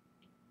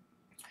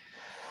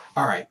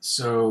 All right,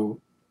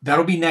 so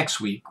that'll be next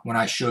week when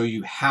I show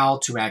you how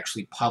to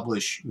actually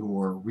publish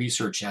your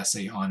research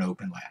essay on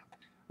OpenLab.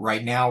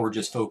 Right now, we're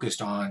just focused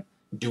on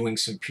doing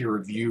some peer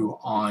review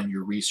on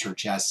your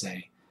research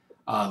essay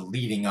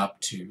leading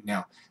up to.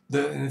 Now,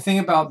 the thing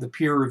about the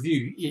peer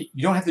review,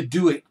 you don't have to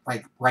do it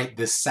right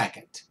this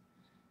second.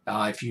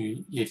 If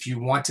you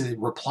want to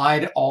reply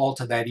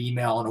to that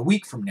email in a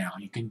week from now,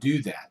 you can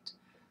do that.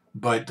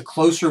 But the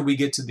closer we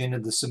get to the end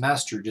of the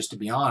semester, just to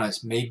be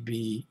honest,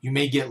 maybe you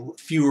may get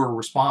fewer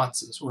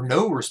responses or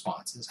no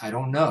responses. I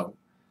don't know,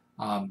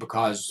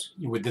 because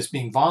with this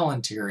being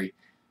voluntary,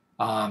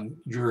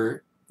 the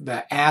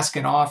ask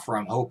and offer,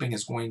 I'm hoping,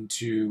 is going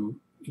to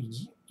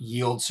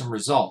yield some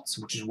results,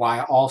 which is why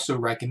I also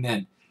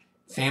recommend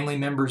family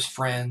members,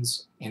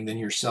 friends, and then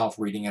yourself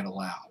reading it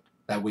aloud.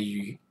 That way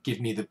you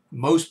give me the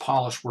most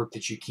polished work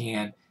that you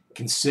can,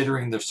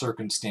 considering the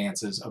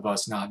circumstances of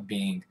us not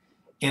being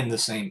in the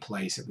same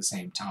place at the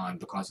same time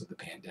because of the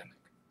pandemic.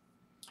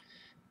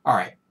 All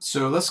right,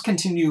 so let's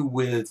continue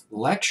with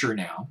lecture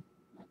now.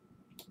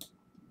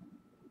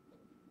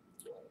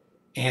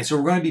 And so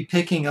we're going to be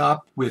picking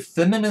up with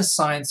feminist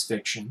science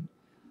fiction.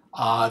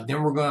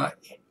 Then we're going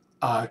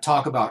to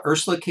talk about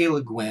Ursula K.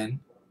 Le Guin,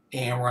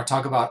 and we're going to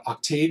talk about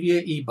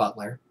Octavia E.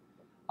 Butler,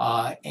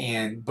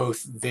 and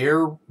both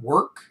their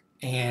work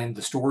and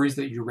the stories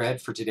that you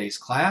read for today's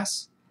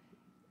class.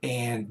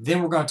 And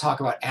then we're going to talk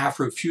about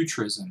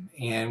Afrofuturism,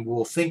 and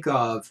we'll think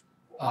of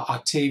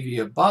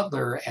Octavia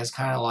Butler as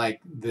kind of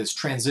like this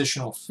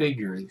transitional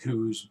figure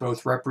who's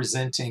both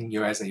representing,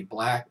 as a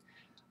black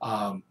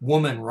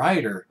woman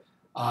writer,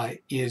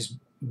 is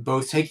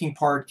both taking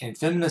part in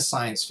feminist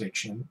science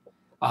fiction,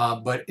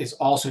 but is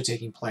also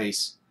taking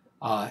place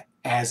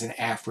as an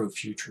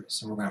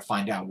Afrofuturist, and we're going to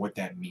find out what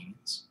that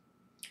means.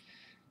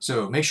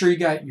 So make sure you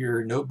got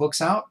your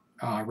notebooks out,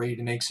 ready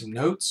to make some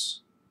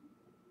notes.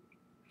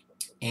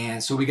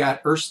 And so we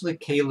got Ursula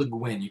K. Le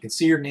Guin. You can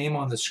see her name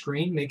on the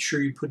screen. Make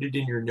sure you put it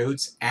in your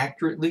notes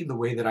accurately, the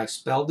way that I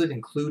spelled it,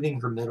 including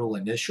her middle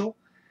initial.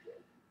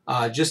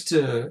 This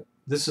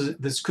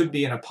could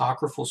be an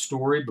apocryphal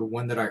story, but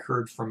one that I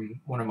heard from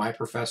one of my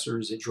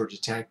professors at Georgia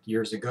Tech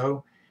years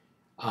ago.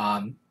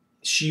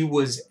 She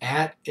was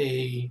at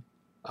a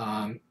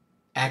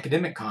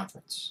academic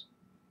conference,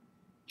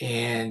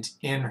 and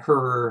in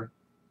her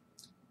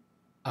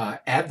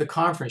at the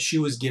conference, she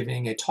was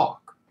giving a talk.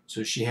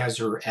 So she has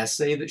her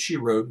essay that she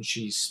wrote, and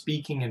she's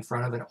speaking in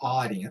front of an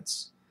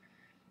audience.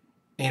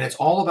 And it's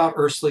all about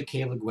Ursula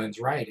K. Le Guin's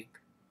writing.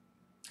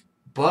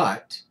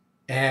 But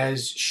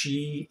as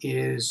she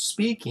is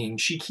speaking,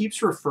 she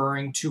keeps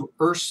referring to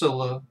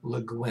Ursula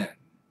Le Guin,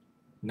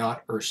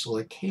 not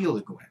Ursula K.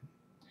 Le Guin.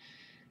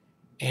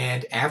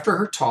 And after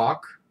her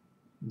talk,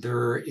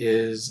 there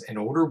is an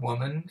older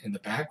woman in the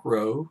back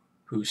row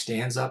who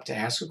stands up to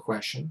ask a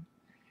question.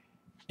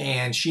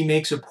 And she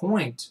makes a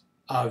point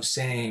of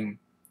saying,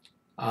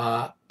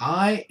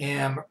 I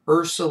am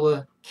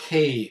Ursula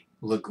K.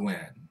 Le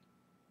Guin,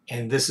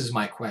 and this is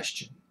my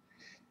question.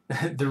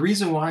 The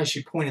reason why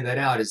she pointed that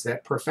out is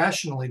that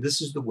professionally, this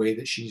is the way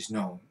that she's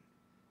known.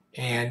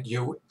 And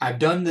I've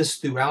done this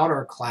throughout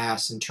our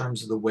class in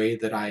terms of the way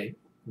that I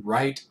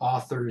write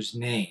authors'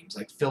 names,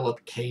 like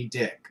Philip K.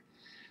 Dick,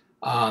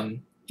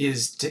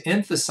 is to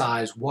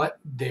emphasize what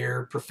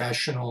their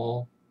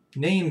professional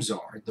names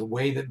are, the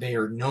way that they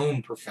are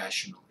known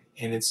professionally.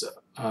 And it's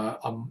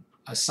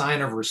a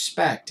sign of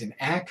respect and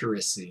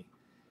accuracy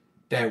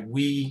that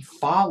we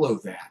follow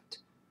that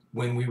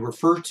when we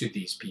refer to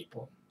these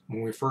people,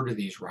 when we refer to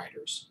these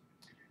writers.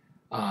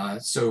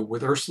 So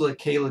with Ursula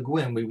K. Le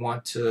Guin, we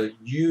want to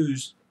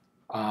use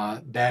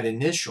that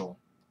initial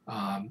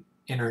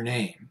in her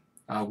name,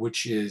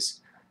 which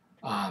is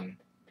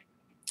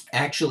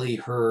actually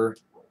her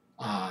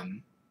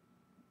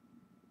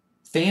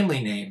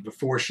family name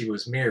before she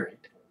was married.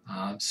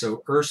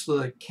 So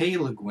Ursula K.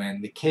 Le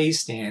Guin, the K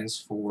stands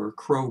for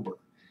Kroeber,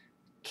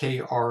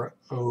 K-R-O-E-B-E-R.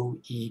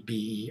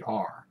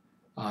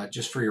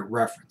 just for your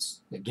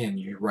reference. Again,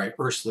 you write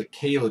Ursula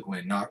K. Le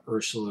Guin, not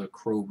Ursula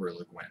Kroeber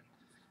Le Guin.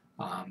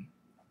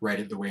 Write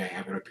it the way I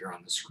have it up here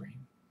on the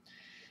screen.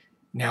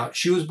 Now,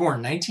 she was born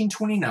in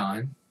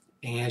 1929,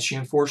 and she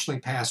unfortunately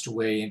passed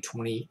away in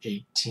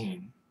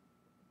 2018.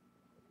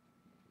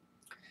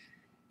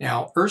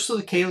 Now,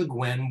 Ursula K. Le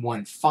Guin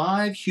won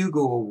 5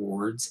 Hugo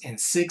Awards and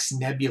 6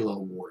 Nebula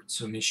Awards.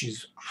 So, I mean,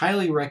 she's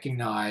highly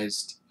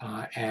recognized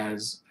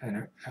as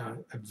a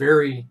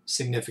very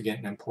significant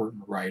and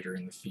important writer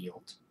in the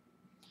field.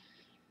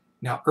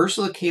 Now,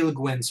 Ursula K. Le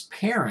Guin's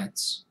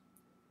parents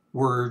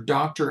were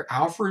Dr.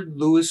 Alfred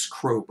Louis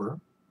Kroeber,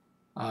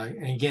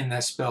 and again,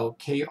 that's spelled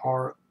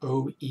Kroeber,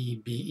 who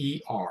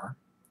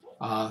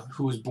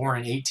was born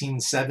in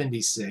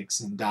 1876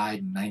 and died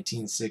in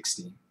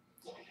 1960.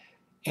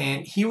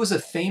 And he was a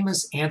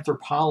famous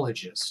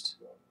anthropologist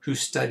who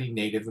studied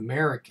Native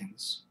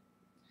Americans.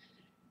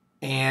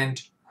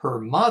 And her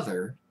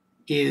mother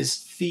is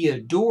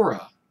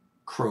Theodora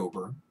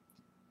Kroeber,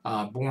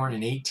 born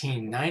in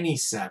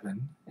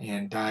 1897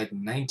 and died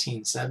in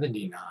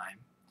 1979.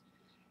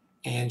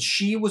 And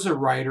she was a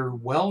writer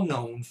well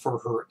known for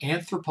her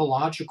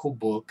anthropological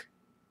book,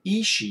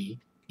 Ishi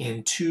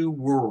in Two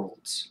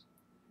Worlds.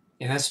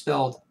 And that's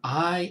spelled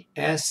I-S-H-I,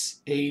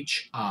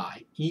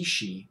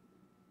 Ishi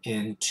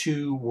in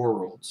Two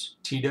Worlds,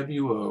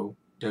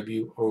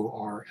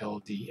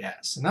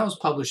 T-W-O-W-O-R-L-D-S. And that was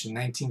published in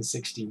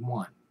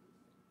 1961.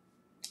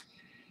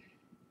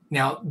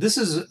 Now, this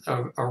is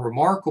a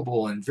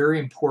remarkable and very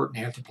important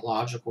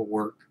anthropological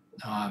work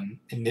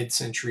in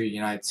mid-century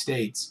United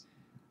States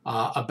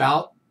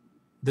about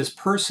this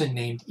person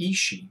named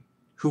Ishi,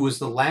 who was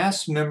the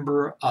last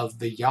member of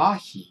the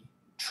Yahi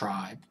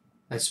tribe,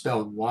 that's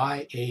spelled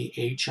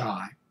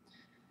Y-A-H-I,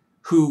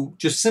 who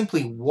just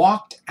simply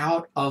walked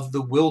out of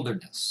the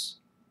wilderness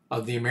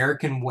of the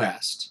American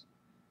West.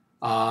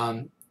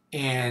 And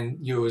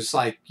it was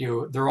like,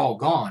 they're all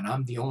gone.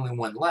 I'm the only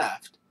one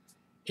left.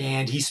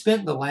 And he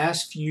spent the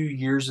last few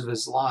years of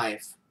his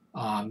life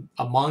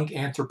among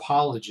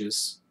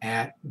anthropologists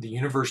at the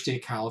University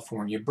of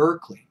California,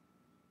 Berkeley.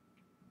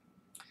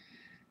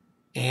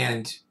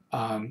 And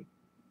Le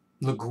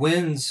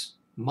Guin's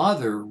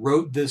mother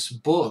wrote this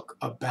book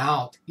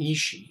about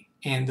Ishi.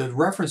 And the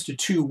reference to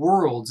two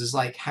worlds is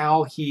like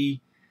how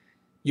he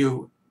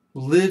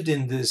lived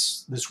in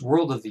this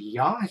world of the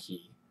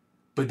Yahi,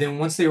 but then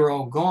once they were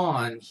all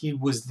gone, he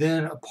was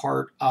then a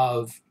part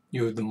of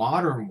the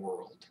modern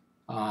world,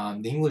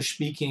 the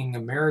English-speaking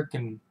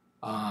American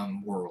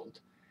world.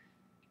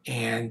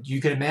 And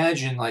you can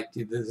imagine like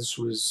this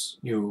was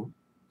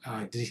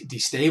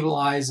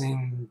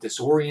destabilizing,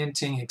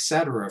 disorienting,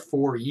 etc.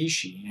 for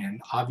Ishi,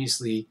 and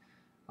obviously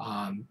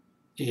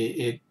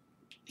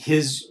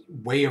his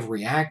way of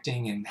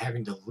reacting and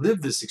having to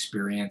live this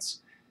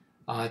experience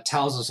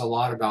tells us a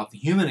lot about the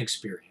human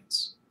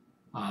experience,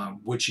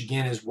 which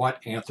again is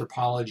what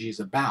anthropology is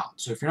about.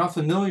 So if you're not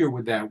familiar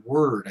with that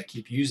word, I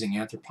keep using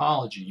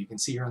anthropology, you can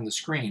see here on the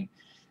screen,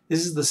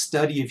 this is the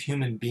study of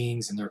human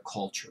beings and their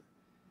culture.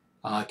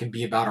 It can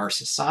be about our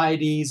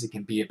societies, it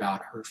can be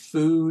about our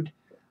food,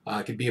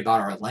 it can be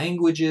about our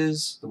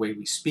languages, the way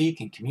we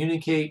speak and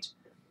communicate.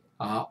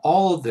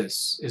 All of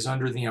this is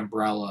under the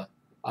umbrella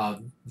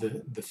of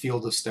the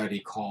field of study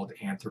called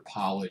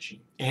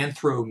anthropology.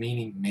 Anthro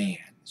meaning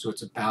man, so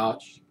it's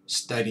about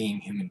studying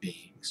human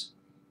beings.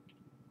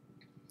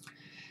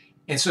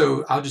 And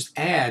so I'll just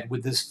add,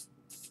 with this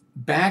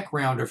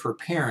background of her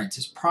parents,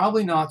 it's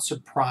probably not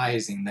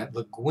surprising that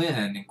Le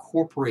Guin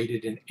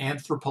incorporated an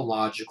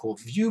anthropological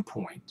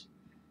viewpoint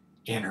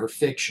in her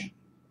fiction.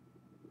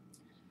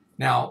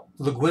 Now,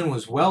 Le Guin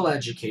was well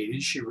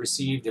educated. She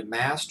received a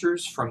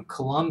master's from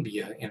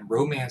Columbia in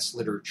Romance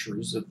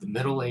literatures of the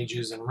Middle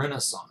Ages and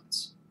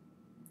Renaissance.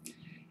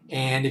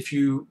 And if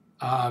you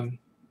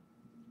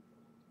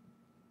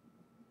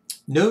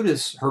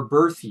notice her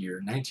birth year,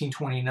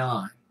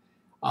 1929,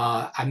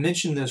 I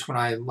mentioned this when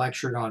I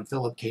lectured on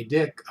Philip K.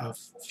 Dick a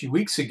few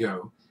weeks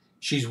ago.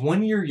 She's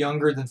 1 year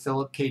younger than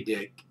Philip K.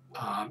 Dick,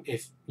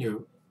 if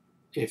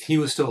he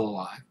was still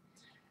alive.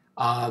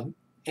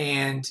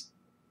 And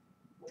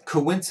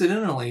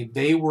coincidentally,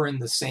 they were in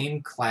the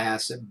same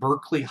class at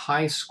Berkeley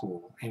High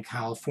School in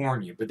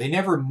California, but they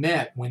never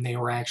met when they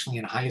were actually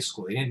in high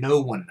school. They didn't know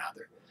one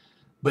another.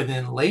 But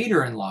then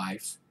later in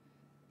life,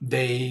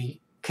 they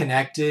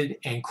connected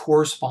and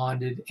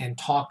corresponded and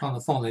talked on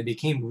the phone. They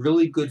became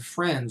really good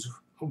friends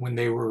when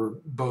they were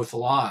both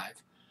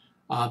alive.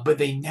 But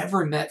they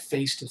never met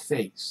face to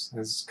face.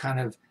 It's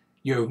kind of,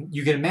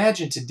 you can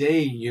imagine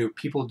today,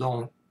 people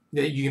don't,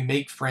 that you can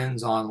make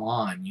friends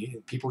online,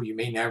 people you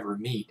may never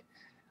meet.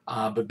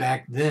 But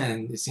back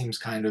then, it seems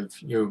kind of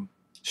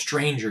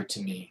stranger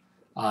to me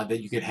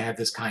that you could have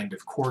this kind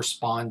of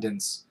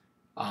correspondence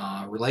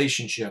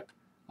relationship,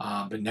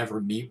 but never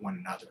meet one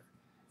another.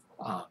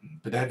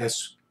 But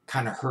that's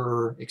kind of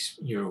her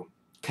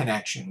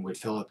connection with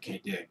Philip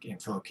K. Dick,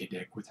 and Philip K.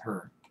 Dick with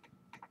her.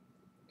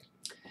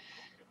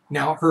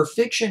 Now, her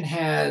fiction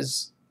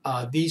has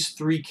these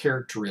 3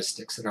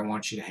 characteristics that I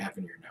want you to have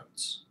in your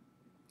notes.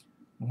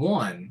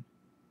 One,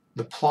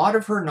 The plot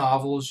of her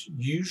novels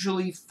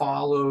usually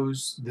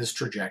follows this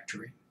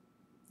trajectory.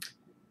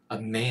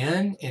 A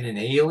man in an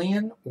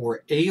alien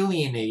or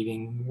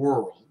alienating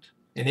world.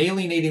 An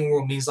alienating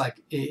world means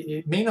like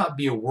it may not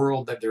be a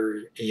world that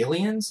they're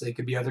aliens, they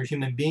could be other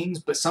human beings,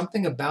 but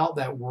something about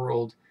that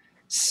world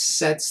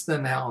sets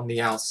them out on the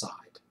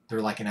outside.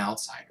 They're like an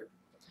outsider.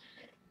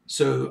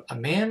 So a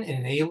man in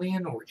an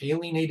alien or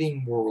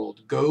alienating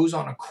world goes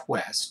on a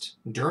quest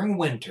during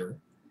winter,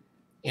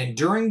 and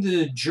during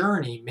the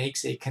journey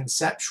makes a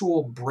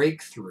conceptual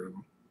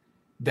breakthrough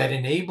that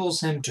enables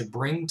him to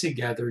bring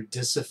together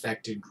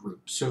disaffected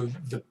groups. So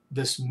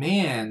this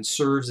man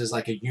serves as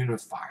like a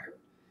unifier.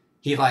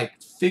 He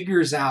like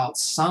figures out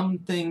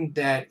something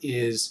that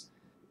is,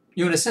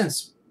 in a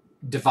sense,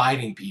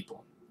 dividing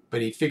people,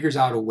 but he figures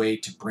out a way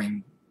to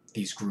bring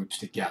these groups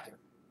together.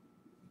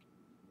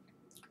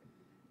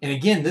 And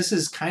again, this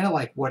is kind of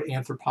like what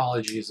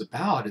anthropology is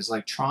about, is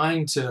like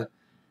trying to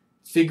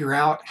figure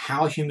out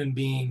how human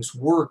beings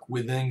work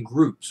within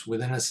groups,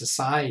 within a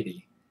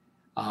society,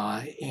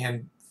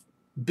 and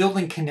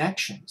building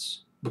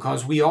connections,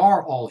 because we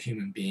are all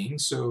human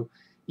beings. So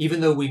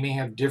even though we may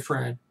have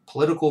different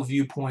political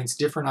viewpoints,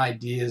 different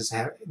ideas,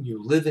 you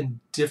live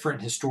in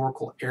different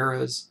historical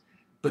eras,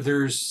 but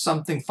there's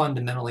something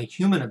fundamentally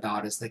human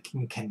about us that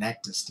can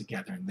connect us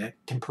together and that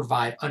can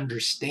provide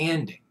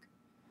understanding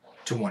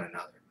to one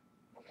another.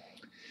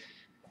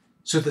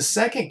 So the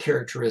second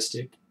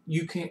characteristic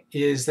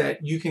is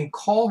that you can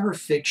call her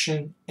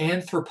fiction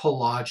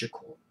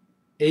anthropological.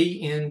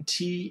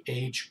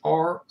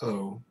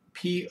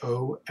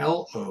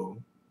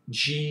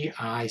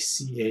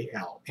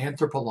 ANTHROPOLOGICAL,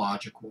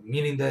 anthropological,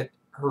 meaning that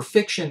her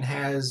fiction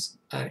has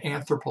an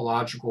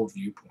anthropological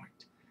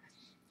viewpoint.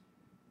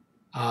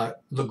 Le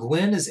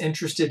Guin is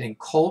interested in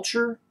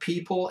culture,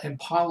 people, and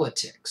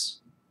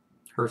politics.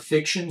 Her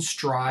fiction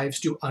strives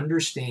to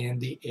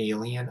understand the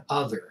alien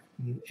other.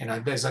 And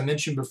as I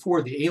mentioned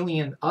before, the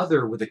alien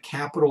other with a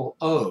capital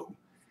O,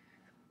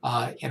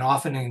 and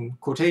often in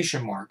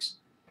quotation marks,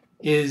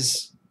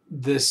 is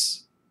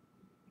this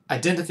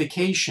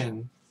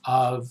identification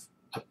of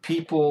a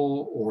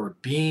people or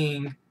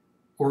being,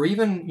 or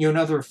even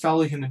another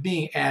fellow human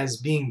being, as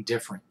being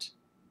different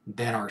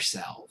than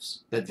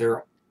ourselves, that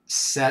they're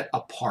set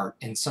apart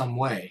in some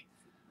way.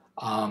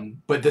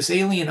 But this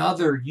alien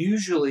other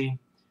usually,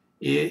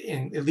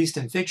 at least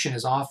in fiction,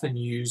 is often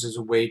used as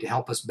a way to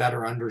help us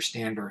better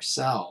understand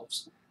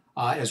ourselves,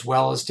 as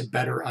well as to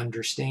better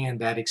understand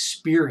that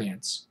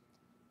experience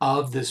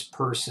of this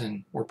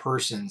person or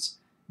persons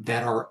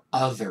that are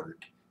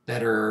othered,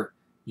 that are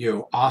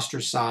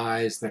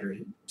ostracized, that are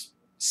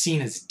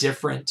seen as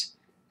different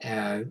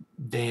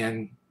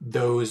than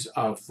those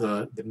of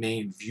the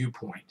main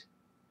viewpoint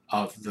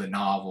of the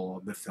novel,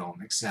 of the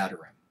film,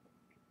 etc.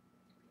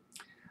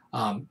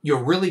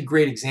 Really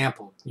great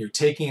example. You're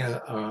taking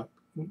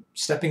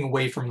stepping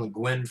away from Le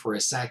Guin for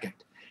a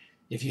second.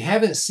 If you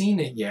haven't seen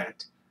it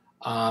yet,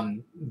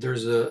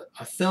 there's a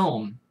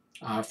film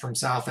from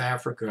South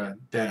Africa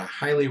that I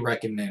highly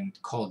recommend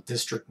called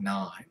District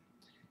 9.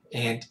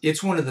 And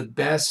it's one of the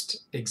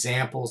best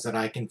examples that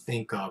I can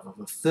think of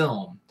a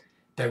film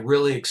that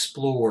really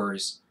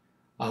explores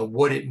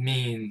what it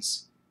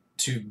means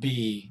to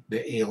be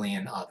the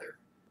alien other.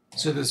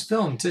 So this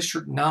film,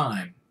 District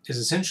 9, is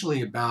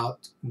essentially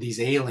about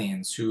these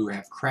aliens who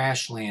have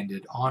crash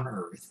landed on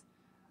Earth,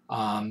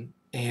 and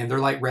they're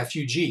like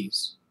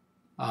refugees.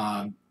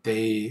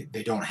 They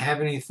don't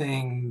have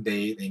anything,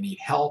 they need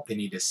help, they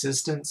need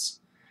assistance,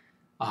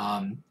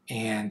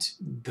 and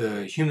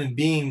the human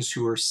beings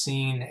who are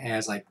seen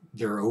as like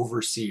their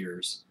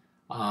overseers,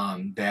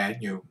 that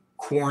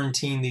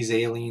quarantine these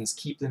aliens,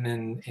 keep them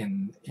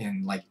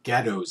in like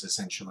ghettos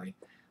essentially,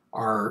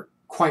 are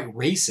quite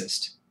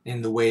racist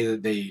in the way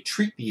that they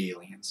treat the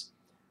aliens.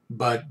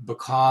 But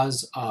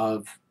because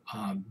of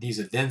these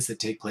events that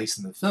take place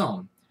in the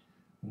film,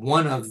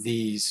 one of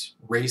these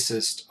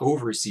racist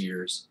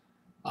overseers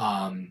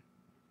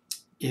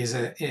is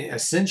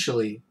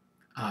essentially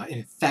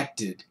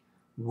infected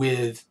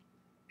with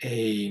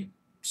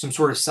some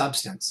sort of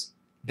substance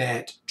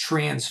that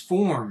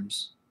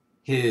transforms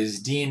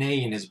his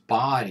DNA in his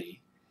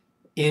body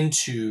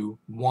into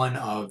one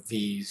of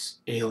these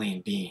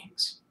alien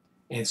beings.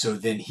 And so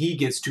then he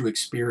gets to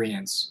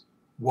experience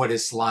what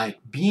it's like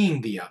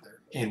being the other,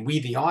 and we,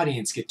 the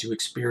audience, get to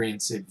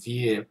experience it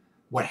via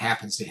what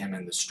happens to him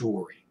in the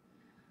story.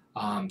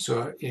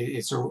 So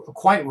it's a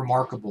quite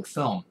remarkable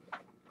film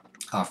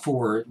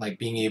for like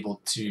being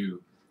able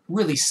to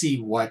really see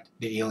what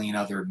the alien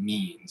other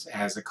means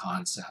as a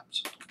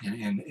concept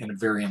in a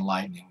very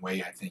enlightening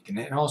way, I think,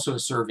 and also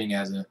serving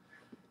as an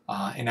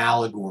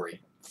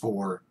allegory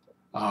for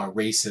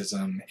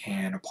racism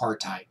and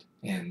apartheid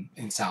in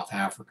South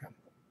Africa.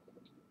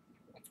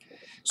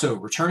 So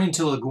returning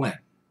to Le Guin,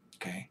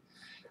 okay.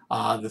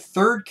 The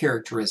third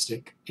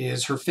characteristic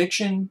is her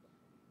fiction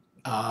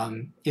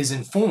is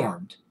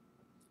informed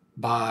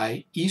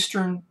by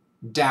Eastern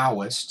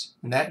Taoist,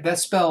 and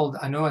that's spelled,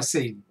 I know I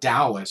say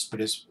Taoist,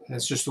 but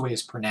that's just the way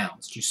it's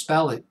pronounced. You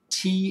spell it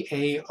Taoist,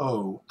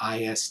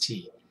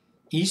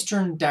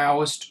 Eastern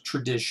Taoist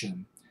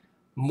tradition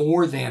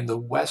more than the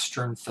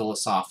Western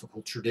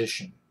philosophical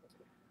tradition.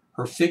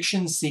 Her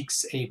fiction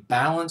seeks a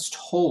balanced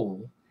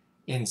whole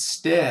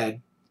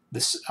instead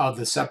of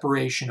the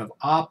separation of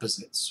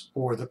opposites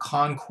or the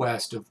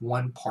conquest of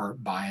one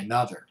part by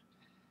another.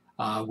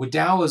 With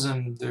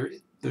Taoism,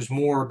 there's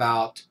more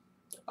about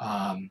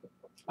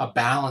a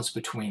balance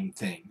between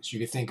things. You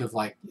could think of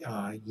like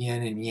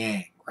yin and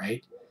yang,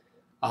 right?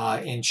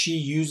 And she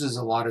uses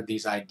a lot of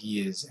these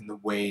ideas in the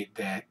way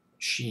that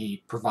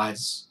she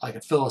provides like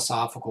a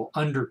philosophical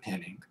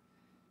underpinning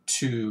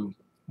to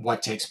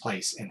what takes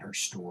place in her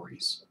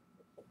stories.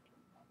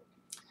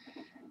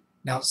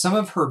 Now, some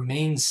of her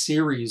main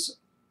series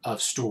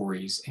of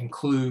stories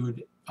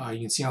include, you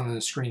can see on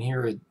the screen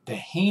here, the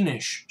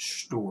Hainish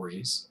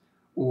stories,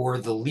 or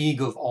the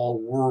League of All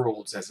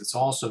Worlds, as it's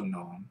also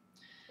known.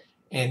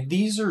 And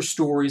these are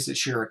stories that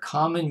share a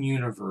common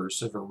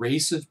universe of a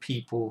race of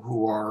people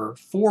who are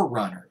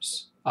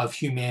forerunners of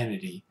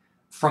humanity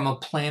from a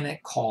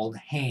planet called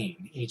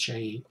Hain,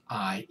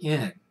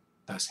 H-A-I-N,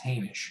 thus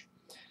Hainish.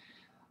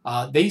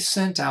 They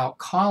sent out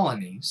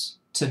colonies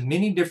to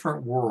many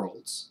different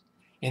worlds,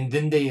 and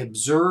then they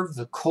observe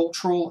the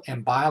cultural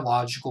and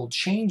biological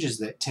changes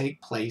that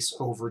take place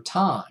over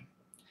time.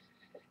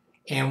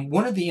 And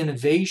one of the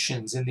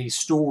innovations in these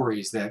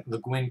stories that Le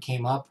Guin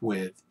came up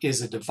with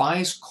is a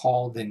device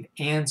called an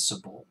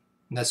ansible,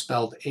 and that's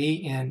spelled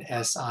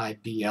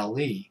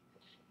A-N-S-I-B-L-E.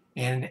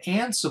 And an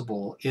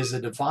ansible is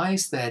a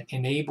device that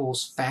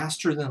enables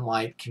faster than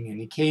light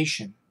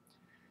communication.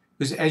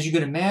 Because as you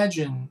can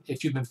imagine,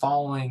 if you've been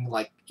following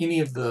like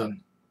any of the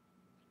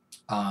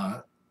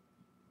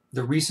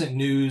recent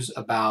news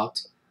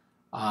about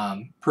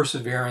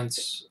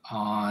perseverance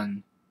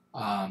on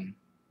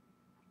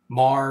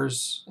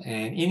Mars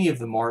and any of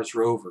the Mars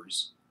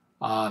rovers,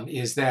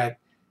 is that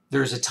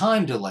there's a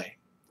time delay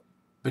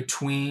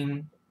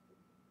between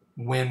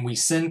when we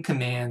send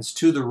commands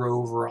to the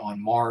rover on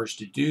Mars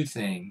to do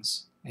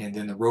things, and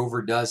then the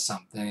rover does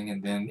something,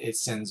 and then it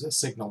sends a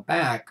signal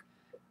back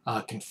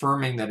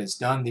confirming that it's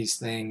done these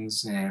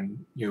things,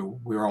 and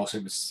we're also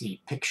able to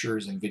see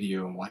pictures and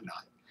video and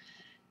whatnot.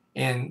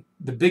 And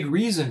the big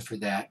reason for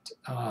that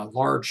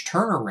large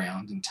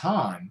turnaround in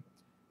time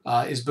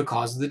is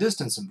because of the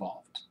distance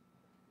involved.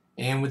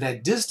 And with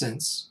that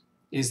distance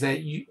is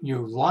that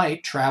your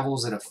light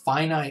travels at a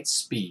finite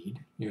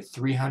speed,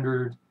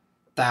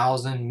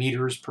 300,000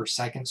 meters per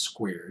second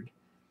squared.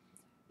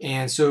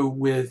 And so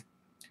with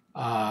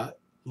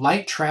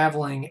light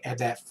traveling at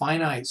that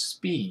finite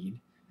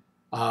speed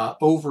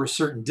over a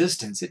certain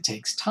distance, it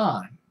takes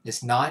time.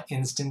 It's not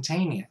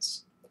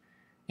instantaneous.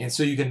 And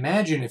so you can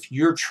imagine if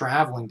you're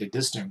traveling to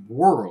distant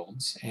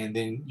worlds and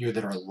then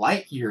that are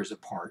light years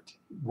apart,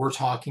 we're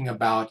talking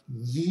about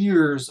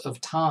years of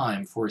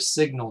time for a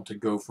signal to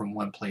go from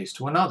one place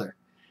to another.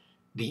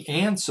 The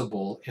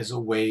ansible is a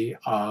way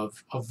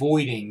of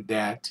avoiding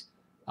that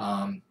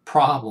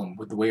problem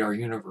with the way our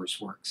universe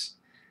works.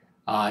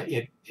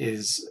 It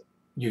is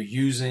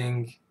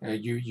using,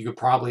 you could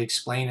probably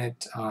explain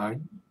it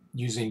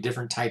using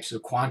different types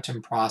of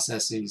quantum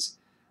processes,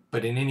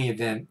 but in any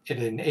event,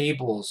 it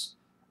enables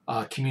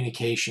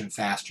communication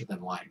faster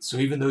than light. So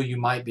even though you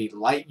might be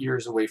light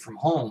years away from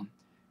home,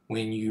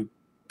 when you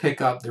pick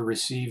up the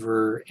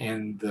receiver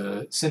and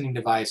the sending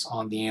device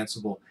on the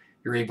ansible,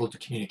 you're able to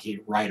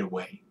communicate right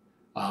away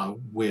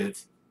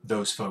with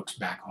those folks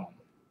back home.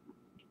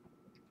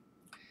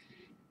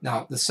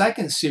 Now, the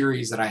second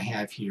series that I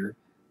have here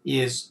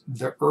is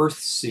the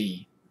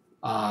Earthsea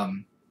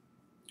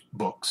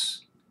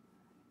books.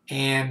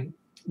 And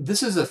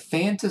this is a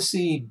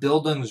fantasy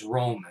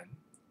Bildungsroman.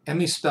 Let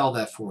me spell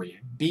that for you.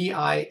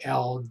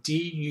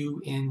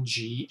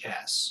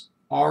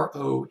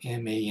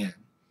 Bildungsroman.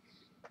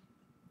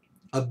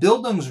 A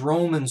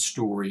Bildungsroman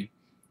story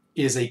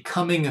is a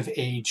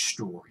coming-of-age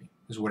story,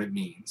 is what it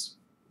means.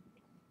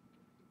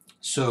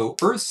 So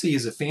Earthsea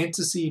is a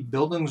fantasy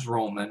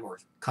Bildungsroman, or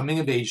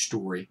coming-of-age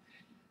story,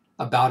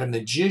 about a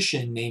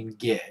magician named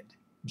Ged,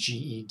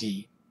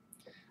 G-E-D.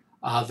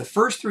 The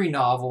first three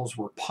novels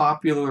were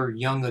popular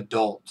young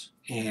adult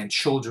and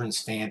children's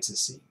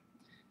fantasy.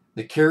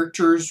 The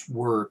characters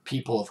were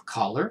people of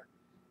color,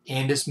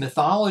 and its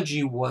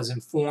mythology was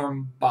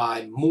informed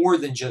by more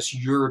than just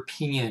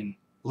European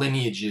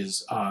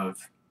lineages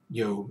of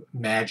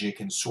magic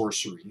and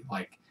sorcery.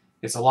 Like,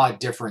 it's a lot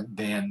different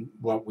than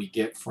what we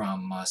get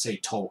from, say,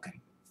 Tolkien.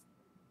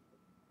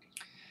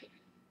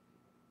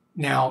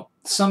 Now,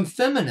 some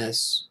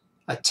feminists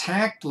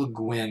attacked Le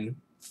Guin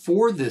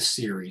for this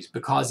series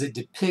because it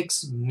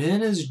depicts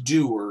men as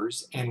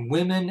doers and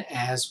women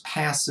as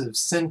passive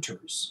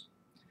centers.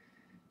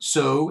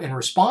 So, in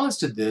response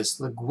to this,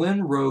 Le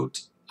Guin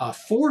wrote a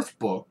fourth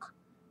book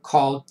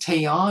called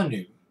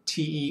Tehanu,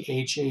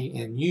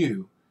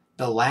 T-E-H-A-N-U,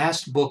 The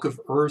Last Book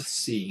of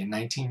Earthsea in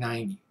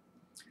 1990,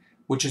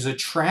 which is a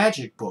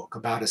tragic book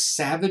about a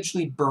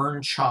savagely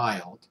burned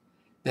child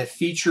that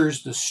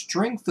features the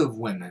strength of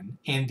women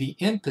and the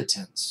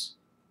impotence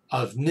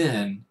of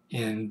men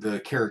in the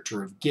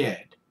character of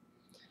Ged.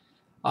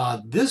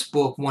 This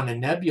book won a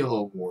Nebula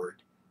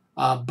Award,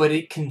 but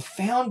it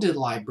confounded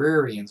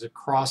librarians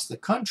across the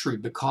country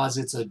because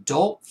its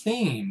adult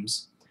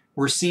themes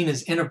were seen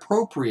as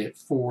inappropriate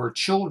for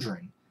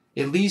children,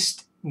 at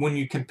least when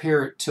you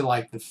compare it to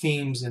like the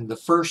themes in the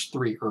first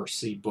three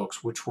Earthseed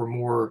books, which were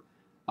more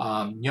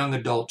young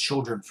adult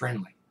children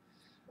friendly.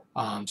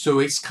 So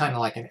it's kind of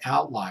like an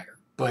outlier.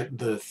 But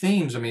the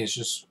themes, I mean, it's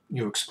just,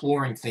 you know,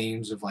 exploring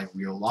themes of like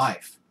real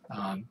life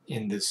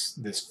in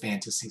this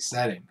fantasy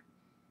setting.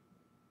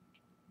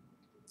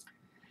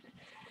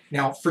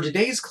 Now, for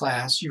today's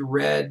class, you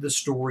read the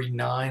story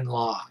 9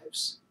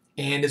 Lives.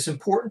 And it's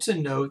important to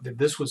note that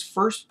this was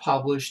first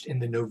published in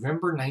the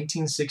November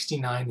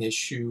 1969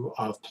 issue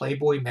of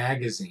Playboy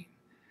magazine,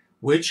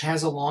 which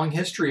has a long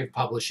history of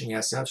publishing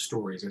SF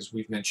stories, as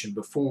we've mentioned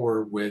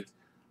before, with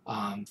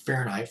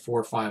Fahrenheit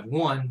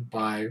 451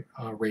 by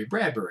Ray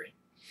Bradbury.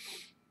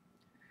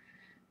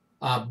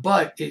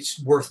 But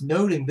it's worth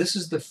noting this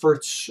is the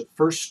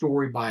first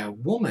story by a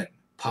woman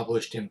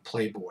published in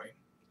Playboy,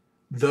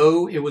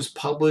 though it was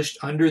published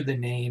under the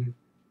name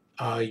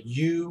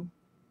U.K.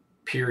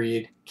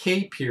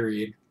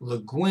 Le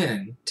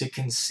Guin to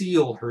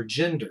conceal her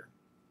gender,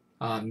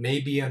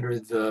 maybe under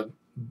the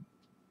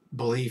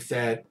belief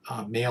that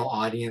a male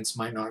audience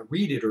might not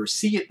read it or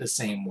see it the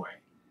same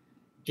way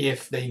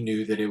if they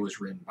knew that it was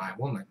written by a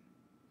woman.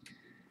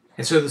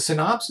 And so the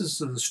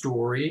synopsis of the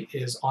story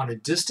is: on a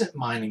distant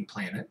mining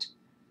planet,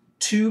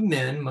 2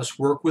 men must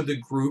work with a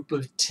group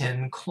of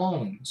 10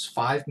 clones,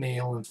 5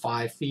 male and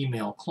 5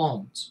 female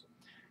clones,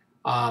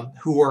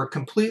 who are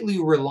completely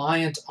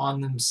reliant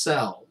on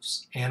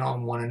themselves and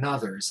on one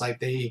another. It's like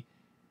they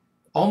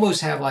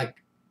almost have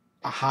like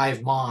a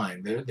hive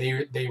mind.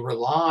 They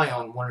rely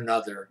on one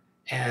another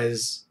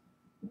as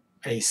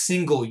a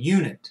single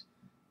unit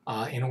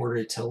in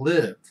order to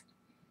live.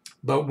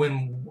 But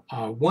when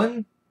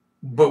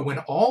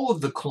all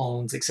of the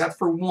clones except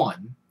for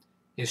one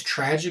is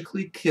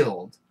tragically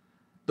killed,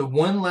 the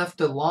one left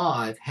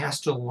alive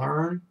has to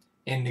learn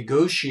and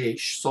negotiate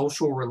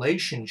social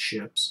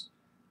relationships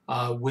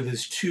with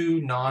his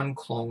 2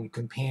 non-clone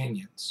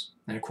companions.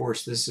 And of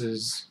course, this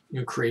is,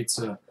 creates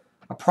a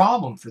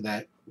problem for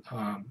that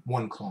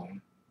one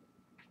clone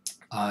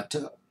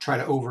to try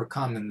to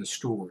overcome in the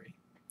story.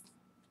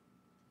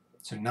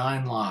 So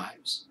 9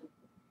 Lives.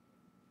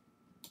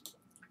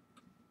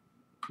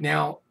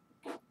 Now,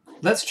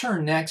 let's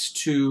turn next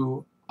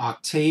to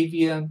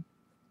Octavia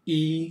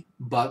E.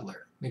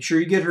 Butler. Make sure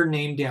you get her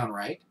name down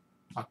right.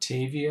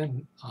 Octavia,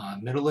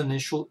 middle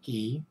initial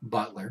E.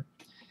 Butler.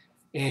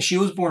 And she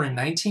was born in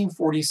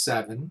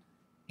 1947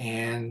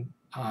 and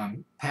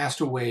passed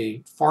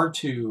away far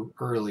too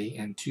early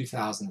in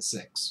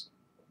 2006.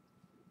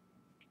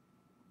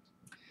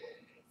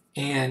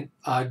 And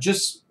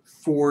just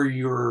for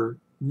your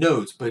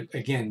notes, but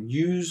again,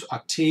 use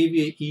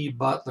Octavia E.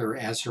 Butler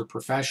as her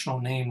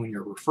professional name when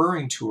you're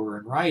referring to her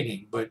in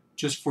writing, but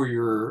just for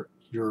your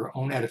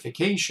own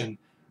edification,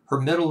 her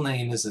middle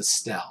name is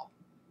Estelle,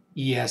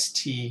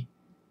 E-S-T-E-L-L-E.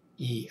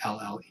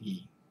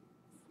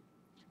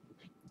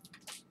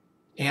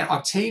 And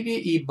Octavia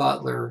E.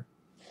 Butler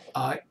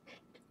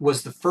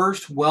was the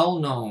first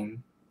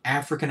well-known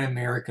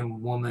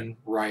African-American woman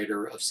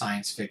writer of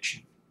science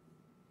fiction.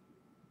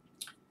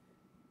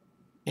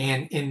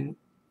 And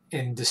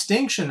in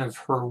distinction of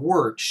her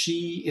work,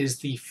 she is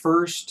the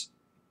first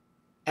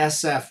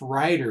SF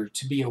writer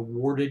to be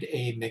awarded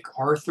a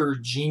MacArthur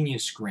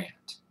Genius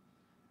Grant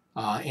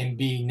and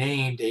be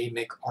named a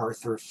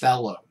MacArthur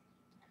Fellow.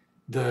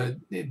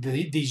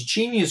 These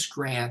Genius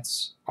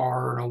Grants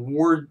are an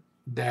award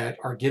that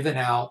are given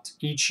out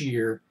each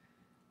year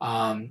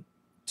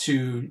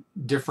to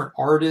different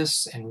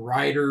artists and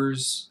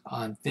writers,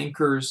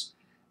 thinkers,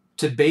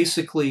 to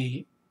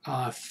basically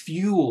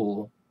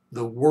fuel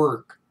the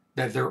work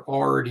that they're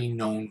already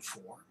known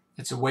for.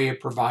 It's a way of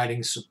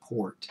providing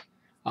support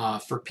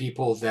for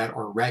people that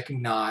are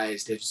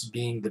recognized as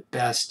being the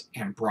best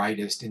and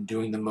brightest and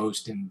doing the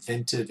most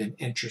inventive and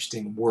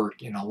interesting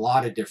work in a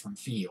lot of different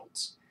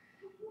fields.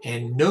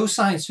 And no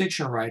science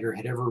fiction writer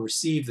had ever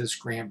received this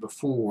grant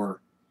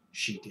before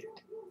she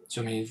did.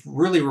 So I mean, it's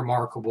really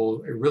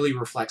remarkable. It really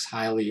reflects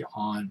highly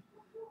on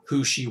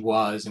who she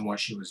was and what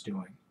she was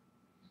doing.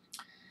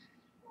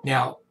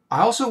 Now,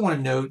 I also want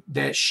to note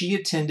that she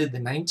attended the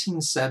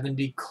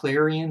 1970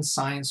 Clarion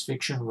Science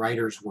Fiction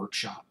Writers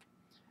Workshop.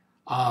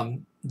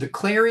 The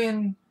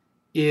Clarion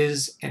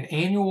is an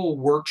annual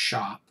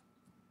workshop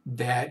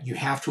that you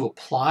have to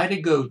apply to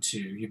go to.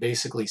 You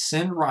basically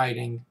send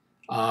writing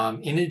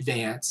in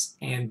advance,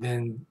 and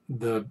then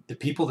the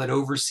people that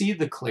oversee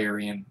the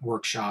Clarion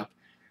workshop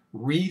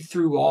read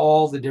through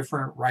all the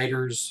different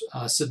writers'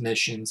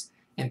 submissions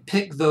and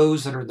pick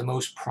those that are the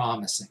most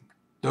promising,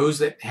 those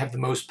that have the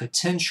most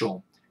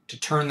potential to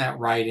turn that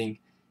writing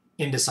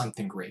into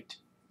something great.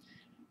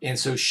 And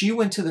so she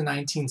went to the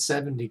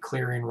 1970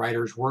 Clarion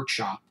Writers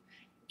Workshop,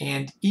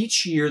 and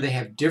each year they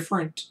have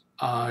different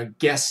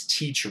guest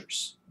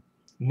teachers,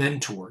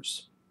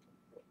 mentors.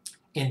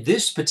 In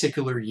this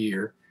particular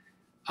year,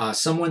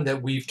 someone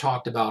that we've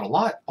talked about a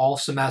lot all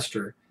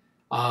semester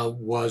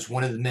was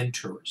one of the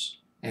mentors,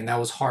 and that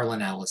was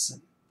Harlan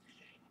Ellison.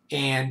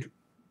 And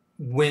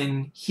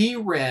when he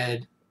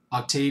read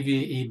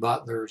Octavia E.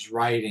 Butler's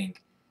writing,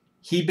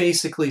 he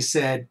basically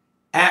said,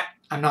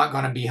 I'm not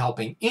going to be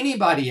helping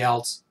anybody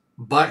else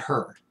but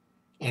her.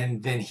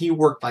 And then he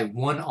worked like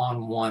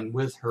one-on-one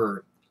with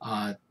her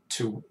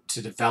to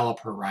develop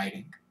her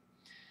writing.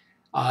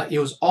 It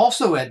was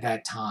also at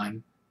that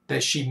time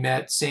that she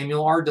met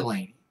Samuel R.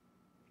 Delany.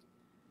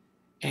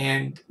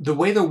 And the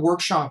way the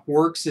workshop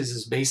works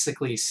is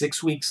basically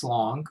 6 weeks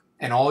long,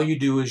 and all you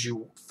do is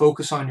you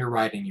focus on your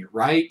writing. You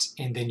write,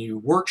 and then you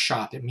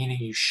workshop it, meaning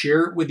you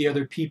share it with the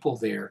other people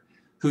there,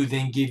 who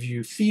then give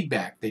you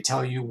feedback. They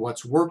tell you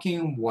what's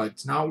working,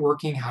 what's not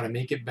working, how to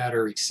make it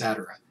better,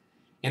 etc.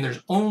 And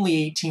there's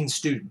only 18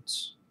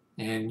 students,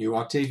 and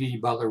Octavia E.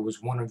 Butler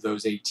was one of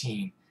those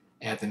 18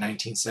 at the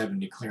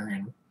 1970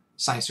 Clarion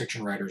Science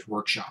Fiction Writers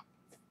Workshop.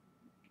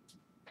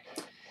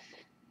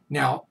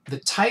 Now, the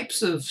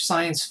types of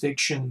science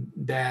fiction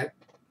that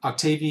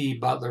Octavia E.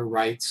 Butler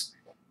writes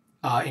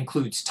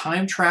includes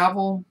time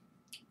travel,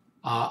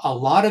 a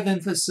lot of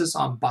emphasis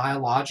on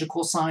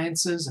biological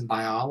sciences and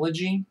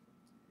biology,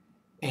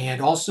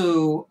 and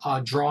also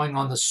drawing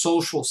on the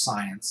social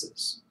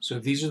sciences. So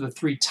these are the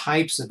three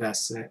types of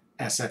SF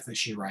that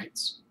she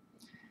writes.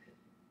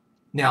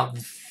 Now, the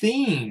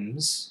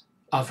themes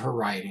of her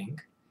writing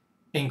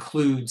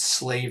include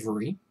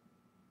slavery,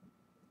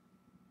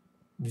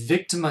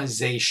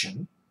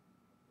 victimization,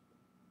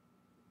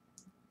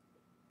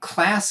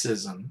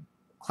 classism.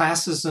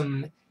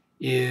 Classism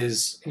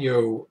is,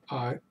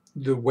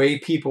 the way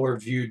people are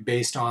viewed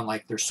based on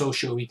like their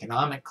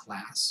socioeconomic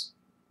class,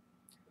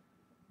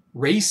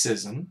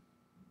 racism,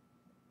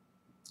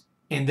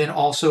 and then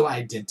also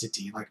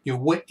identity. Like,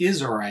 what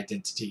is our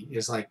identity?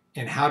 Is like,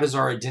 and how does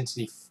our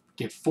identity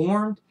get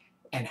formed?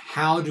 And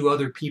how do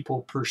other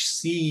people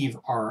perceive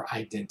our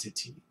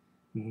identity?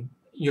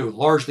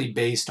 Largely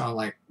based on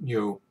like,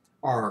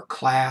 our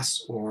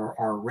class or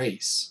our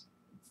race.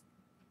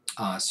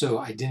 So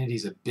identity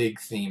is a big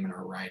theme in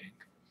her writing.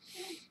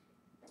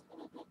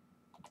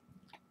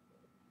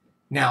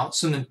 Now,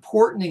 some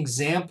important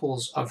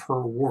examples of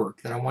her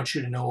work that I want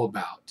you to know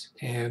about,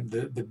 and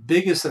the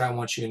biggest that I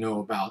want you to know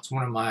about, is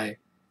one of my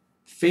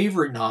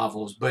favorite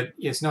novels, but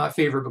it's not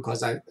favorite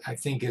because I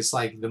think it's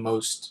like the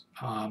most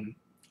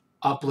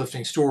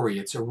uplifting story.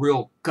 It's a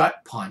real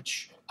gut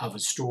punch of a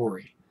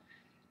story,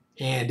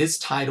 and it's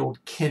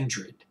titled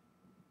Kindred,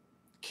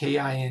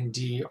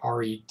 Kindred,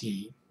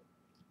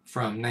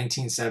 from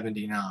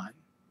 1979.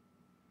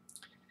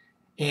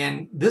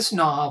 And this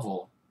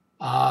novel,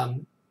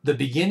 the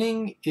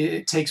beginning,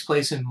 it takes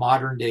place in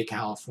modern-day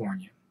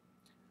California.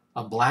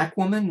 A black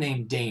woman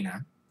named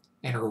Dana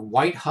and her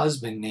white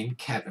husband named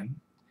Kevin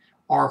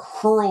are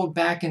hurled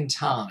back in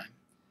time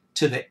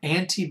to the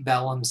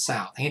antebellum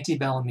South.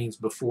 Antebellum means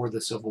before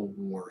the Civil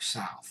War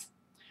South,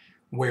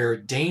 where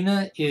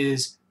Dana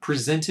is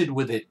presented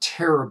with a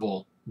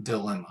terrible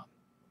dilemma.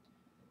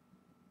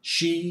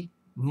 She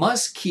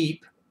must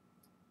keep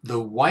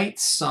the white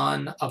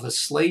son of a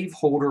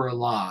slaveholder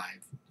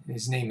alive,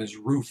 his name is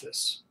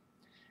Rufus,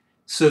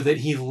 so that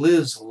he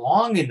lives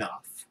long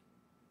enough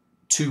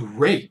to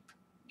rape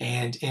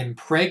and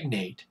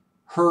impregnate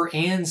her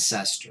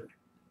ancestor,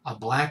 a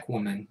black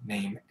woman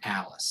named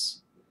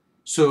Alice.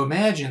 So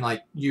imagine,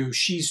 like,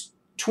 she's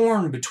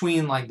torn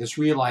between like this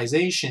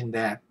realization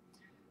that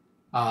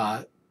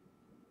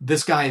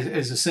this guy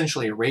is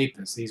essentially a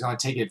rapist. He's going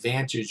to take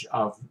advantage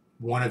of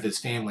one of his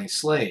family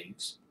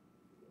slaves.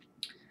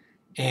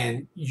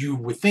 And you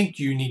would think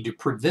you need to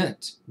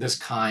prevent this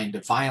kind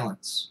of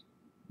violence,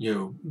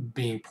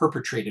 being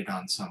perpetrated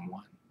on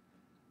someone.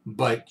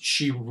 But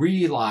she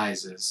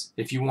realizes,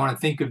 if you want to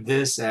think of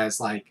this as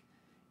like,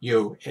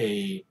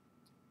 a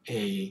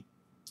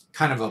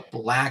kind of a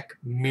Black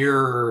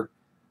Mirror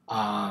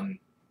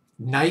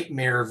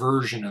nightmare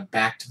version of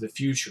Back to the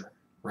Future,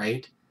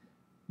 right?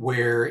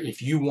 Where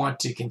if you want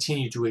to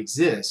continue to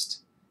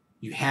exist,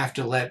 you have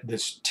to let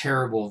this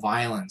terrible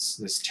violence,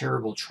 this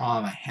terrible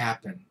trauma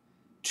happen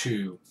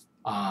to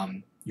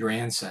your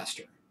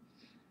ancestor.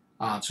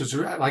 So it's,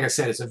 like I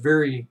said, it's a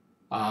very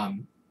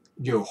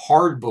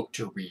hard book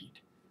to read,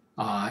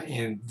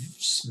 and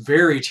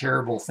very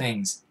terrible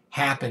things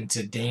happen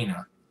to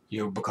Dana,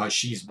 because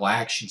she's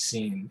black. She's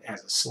seen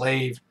as a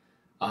slave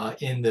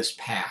in this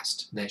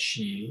past that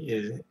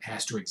she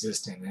has to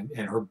exist in,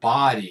 and her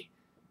body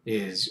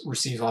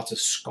receives lots of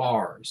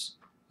scars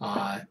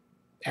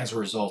as a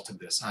result of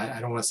this. I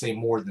don't want to say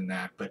more than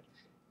that, but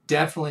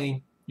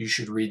definitely you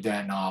should read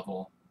that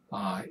novel.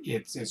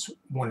 It's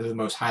one of the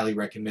most highly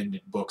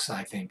recommended books,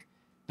 I think,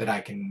 that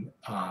I can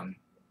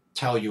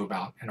tell you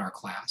about in our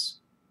class.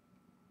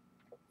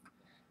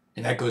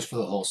 And that goes for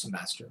the whole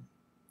semester.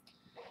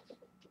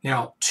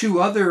 Now,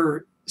 two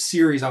other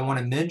series I want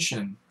to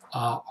mention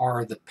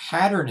are the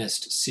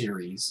Patternist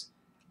series.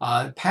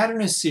 The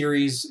Patternist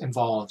series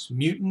involves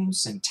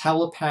mutants and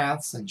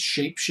telepaths and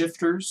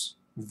shapeshifters,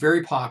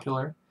 very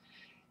popular.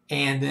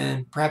 And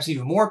then perhaps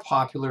even more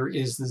popular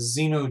is the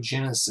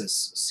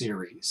Xenogenesis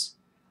series.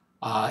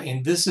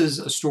 And this is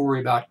a story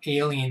about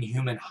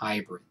alien-human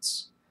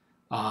hybrids.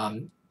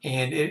 And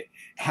it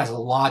has a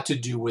lot to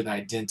do with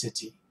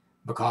identity,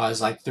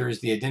 because like there's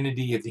the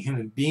identity of the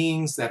human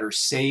beings that are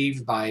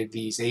saved by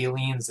these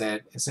aliens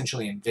that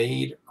essentially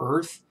invade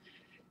Earth,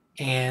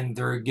 and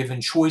they're given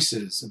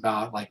choices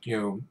about like, you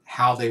know,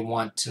 how they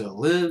want to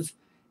live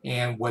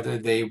and whether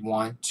they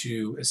want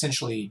to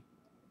essentially,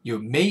 you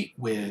know, mate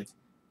with,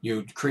 you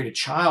know, create a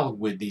child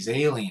with these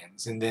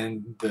aliens, and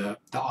then the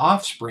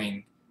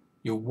offspring,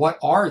 you know, what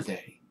are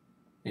they?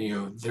 You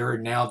know, there are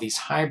now these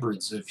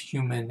hybrids of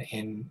human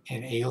and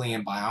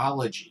alien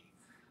biology.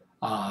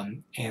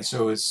 And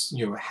so it's,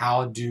 you know,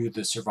 how do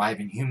the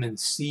surviving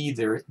humans see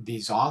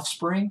these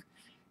offspring,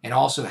 and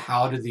also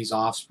how do these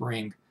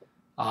offspring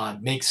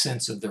make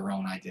sense of their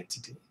own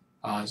identity?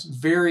 It's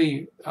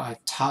very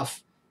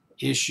tough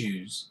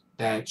issues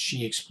that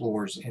she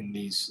explores in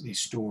these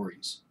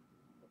stories.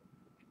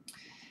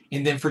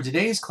 And then for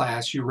today's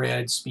class, you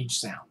read Speech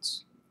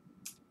Sounds.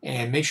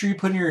 And make sure you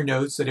put in your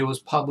notes that it was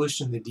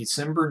published in the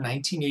December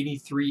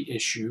 1983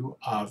 issue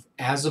of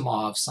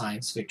Asimov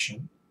Science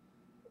Fiction.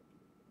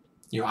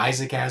 You know,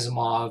 Isaac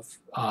Asimov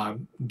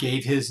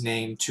gave his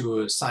name to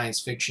a science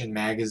fiction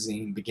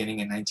magazine beginning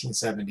in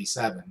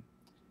 1977,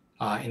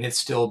 and it's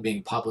still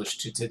being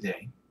published to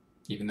today,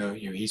 even though,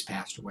 you know, he's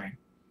passed away.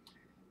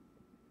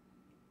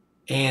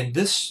 And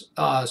this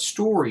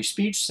story,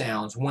 Speech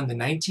Sounds, won the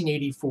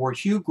 1984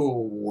 Hugo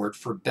Award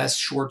for Best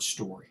Short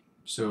Story.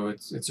 So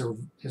it's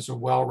a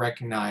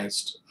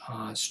well-recognized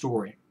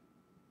story.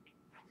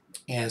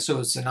 And so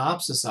a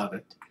synopsis of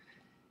it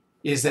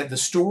is that the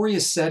story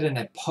is set in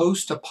a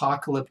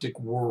post-apocalyptic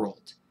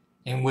world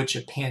in which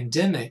a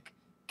pandemic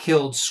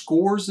killed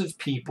scores of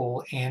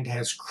people and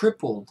has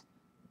crippled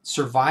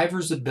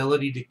survivors'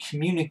 ability to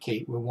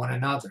communicate with one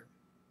another.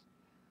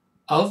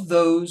 Of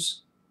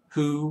those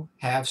who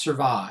have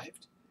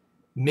survived,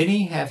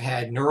 many have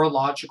had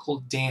neurological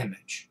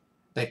damage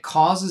that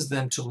causes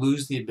them to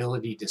lose the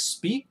ability to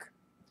speak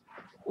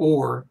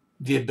or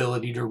the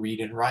ability to read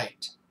and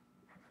write.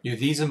 You know,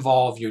 these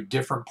involve your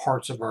different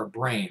parts of our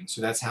brain,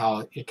 so that's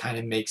how it kind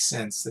of makes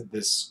sense that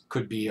this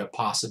could be a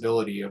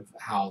possibility of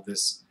how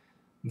this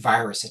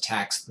virus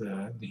attacks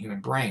the human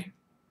brain.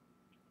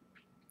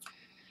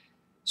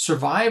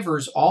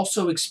 Survivors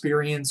also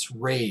experience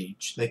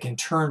rage that can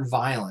turn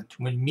violent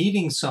when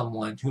meeting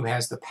someone who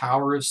has the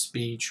power of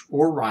speech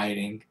or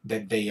writing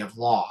that they have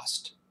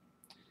lost.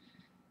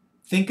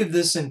 Think of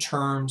this in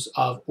terms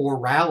of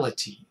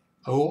orality,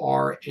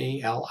 O-R-A-L-I-T-Y,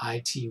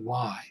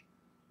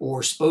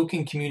 or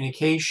spoken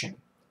communication,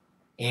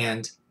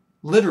 and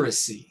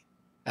literacy,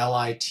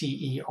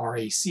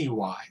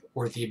 L-I-T-E-R-A-C-Y,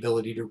 or the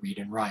ability to read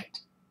and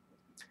write.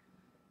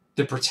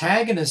 The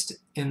protagonist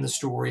in the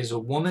story is a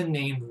woman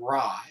named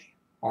Rye,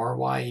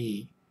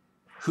 R-Y-E,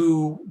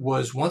 who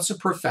was once a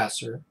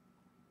professor,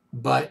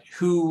 but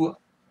who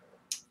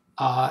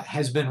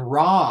has been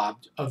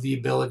robbed of the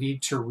ability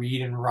to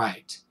read and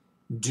write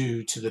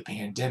due to the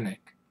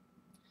pandemic.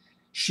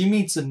 She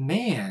meets a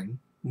man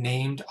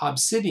named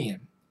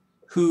Obsidian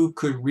who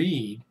could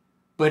read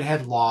but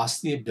had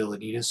lost the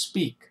ability to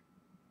speak.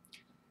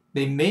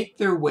 They make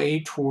their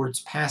way towards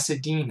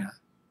Pasadena,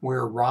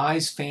 where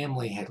Rye's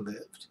family had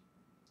lived.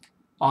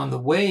 On the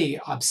way,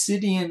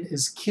 Obsidian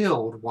is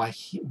killed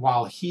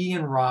while he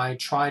and Rye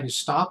try to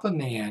stop a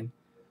man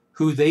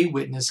who they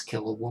witness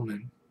kill a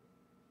woman.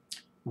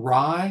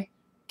 Rye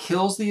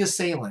kills the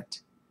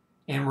assailant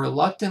and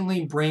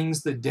reluctantly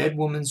brings the dead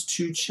woman's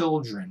 2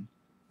 children,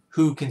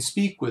 who can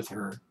speak with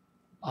her,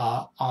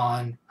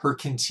 on her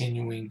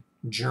continuing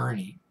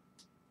journey.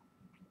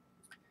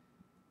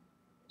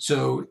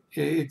 So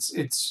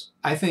it's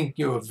I think,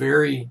 you know, a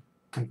very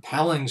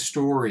compelling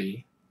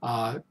story,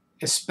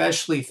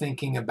 especially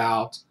thinking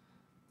about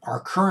our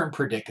current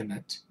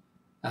predicament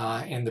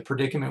and the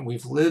predicament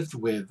we've lived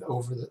with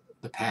over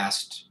the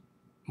past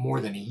more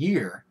than a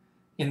year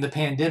in the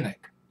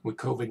pandemic with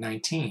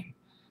COVID-19.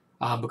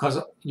 Because,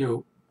 you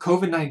know,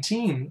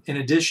 COVID-19, in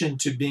addition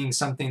to being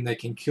something that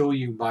can kill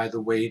you by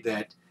the way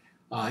that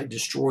it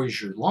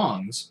destroys your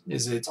lungs,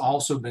 is it's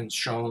also been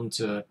shown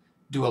to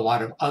do a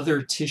lot of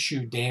other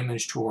tissue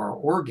damage to our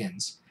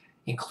organs,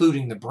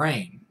 including the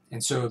brain.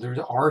 And so there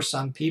are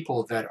some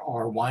people that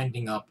are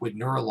winding up with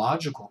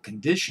neurological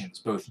conditions,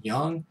 both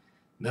young,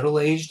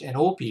 middle-aged, and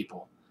old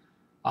people,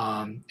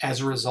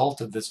 as a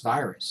result of this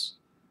virus.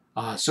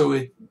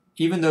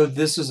 Even though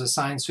this is a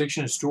science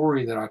fiction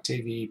story that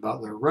Octavia E.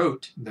 Butler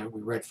wrote that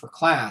we read for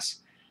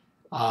class,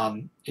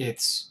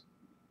 it's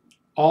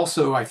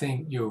also, I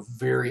think, you know,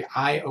 very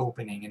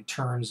eye-opening in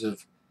terms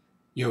of,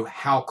 you know,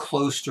 how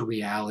close to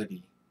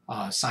reality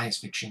science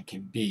fiction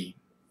can be.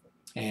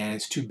 And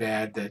it's too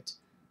bad that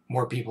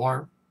more people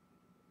aren't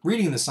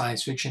reading the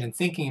science fiction and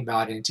thinking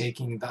about it and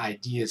taking the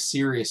ideas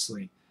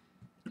seriously,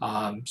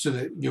 so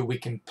that, you know, we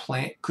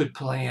could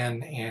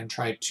plan and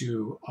try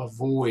to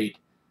avoid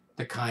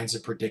the kinds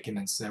of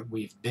predicaments that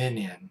we've been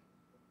in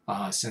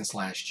since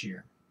last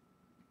year.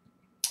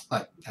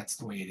 But that's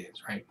the way it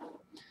is, right?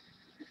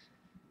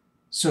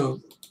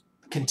 So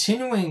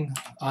continuing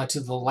to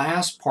the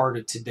last part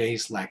of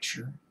today's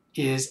lecture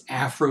is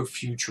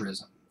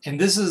Afrofuturism. And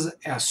this is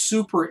a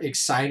super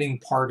exciting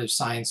part of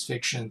science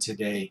fiction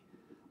today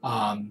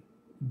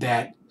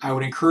that I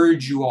would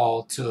encourage you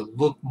all to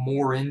look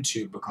more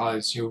into,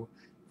 because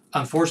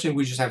unfortunately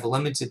we just have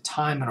limited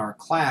time in our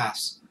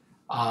class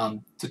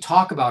to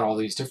talk about all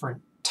these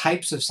different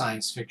types of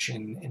science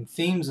fiction and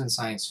themes in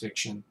science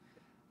fiction.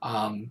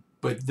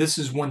 But this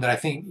is one that I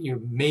think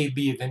may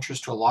be of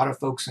interest to a lot of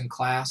folks in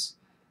class.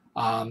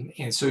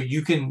 And so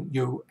you can,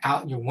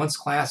 once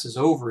class is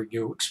over,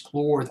 you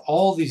explore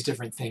all these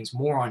different things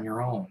more on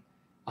your own.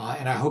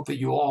 And I hope that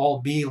you'll all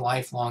be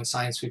lifelong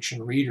science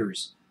fiction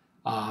readers,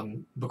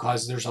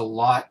 because there's a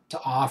lot to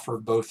offer,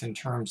 both in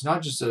terms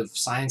not just of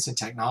science and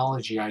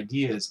technology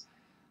ideas,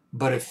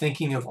 but of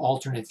thinking of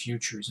alternate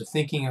futures, of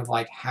thinking of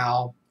like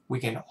how we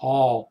can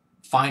all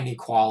find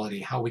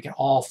equality, how we can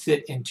all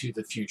fit into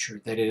the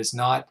future, that it is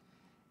not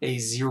a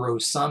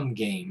zero-sum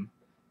game,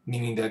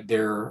 meaning that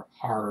there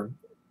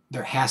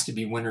has to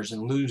be winners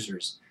and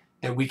losers,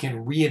 that we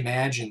can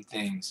reimagine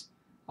things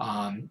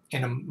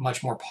in a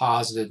much more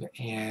positive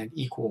and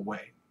equal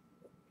way.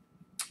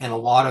 And a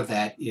lot of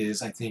that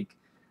is, I think,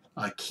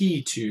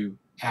 key to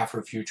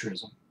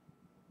Afrofuturism.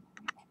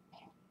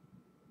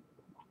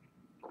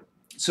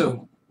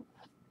 So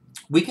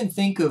we can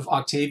think of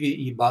Octavia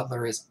E.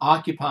 Butler as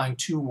occupying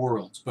two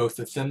worlds, both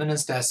the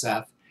Feminist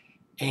SF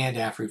and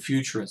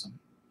Afrofuturism.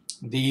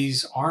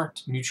 These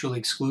aren't mutually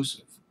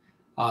exclusive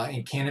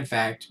and can, in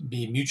fact,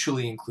 be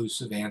mutually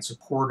inclusive and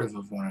supportive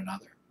of one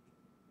another.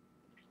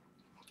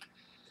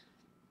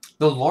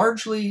 The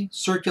largely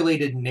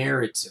circulated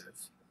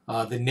narrative,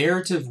 the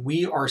narrative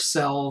we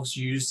ourselves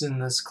used in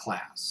this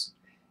class,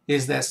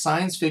 is that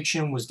science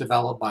fiction was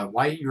developed by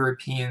white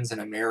Europeans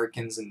and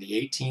Americans in the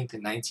 18th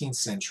and 19th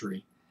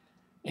century,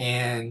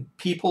 and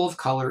people of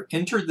color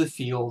entered the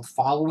field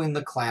following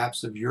the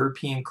collapse of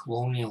European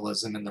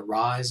colonialism and the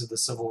rise of the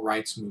civil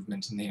rights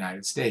movement in the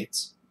United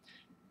States.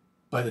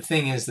 But the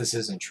thing is, this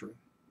isn't true.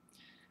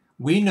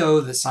 We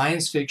know that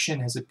science fiction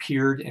has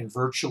appeared in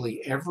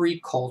virtually every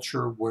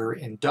culture where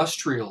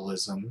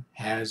industrialism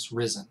has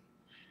risen.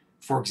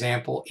 For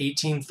example,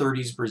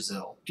 1830s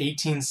Brazil,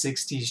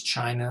 1860s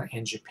China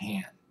and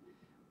Japan.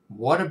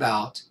 What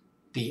about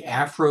the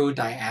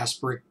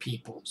Afro-diasporic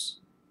peoples?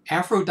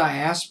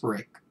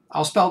 Afro-diasporic,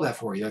 I'll spell that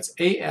for you. That's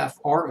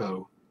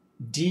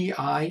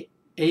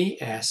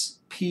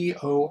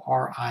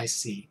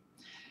AFRODIASPORIC.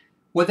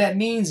 What that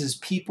means is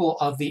people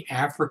of the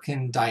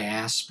African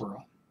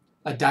diaspora.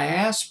 A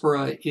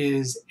diaspora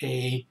is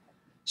a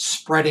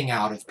spreading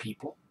out of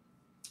people.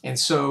 And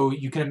so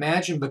you can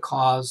imagine,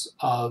 because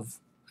of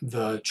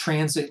the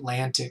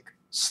transatlantic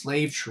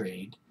slave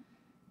trade,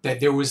 that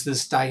there was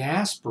this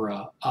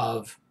diaspora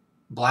of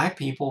black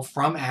people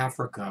from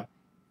Africa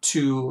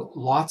to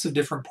lots of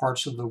different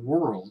parts of the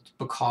world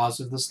because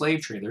of the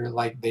slave trade.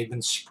 They've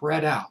been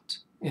spread out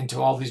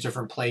into all these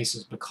different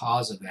places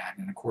because of that.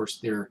 And of course,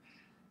 their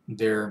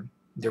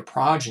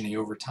progeny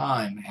over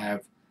time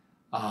have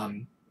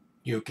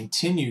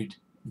continued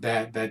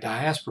that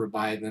diaspora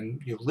by them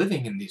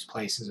living in these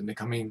places and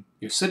becoming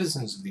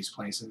citizens of these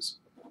places.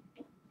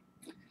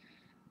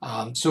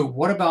 So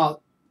what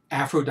about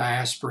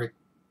Afro-diasporic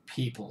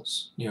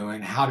peoples?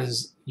 And how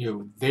does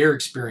their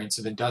experience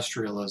of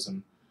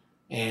industrialism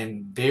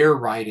and their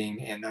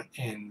writing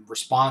and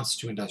response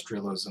to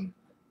industrialism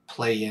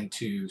play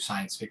into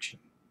science fiction?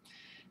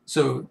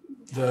 So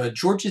the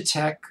Georgia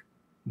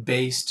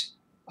Tech-based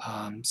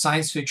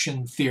science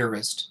fiction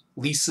theorist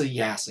Lisa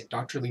Yaszek,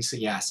 Dr. Lisa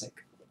Yaszek,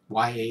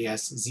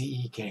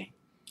 Y-A-S-Z-E-K,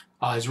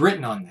 has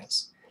written on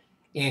this.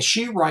 And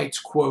she writes,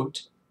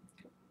 quote,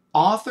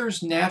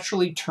 "Authors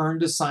naturally turn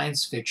to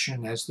science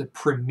fiction as the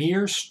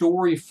premier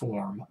story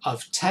form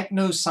of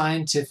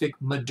techno-scientific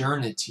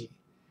modernity,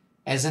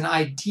 as an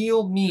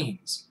ideal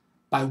means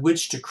by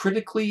which to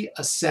critically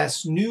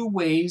assess new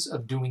ways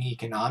of doing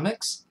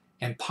economics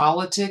and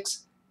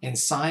politics and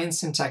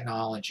science and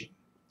technology.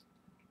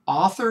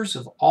 Authors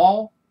of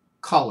all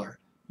color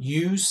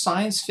use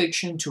science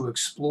fiction to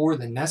explore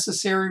the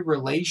necessary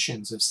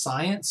relations of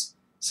science,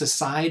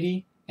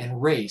 society,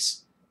 and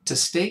race to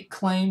stake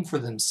claim for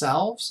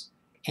themselves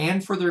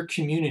and for their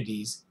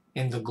communities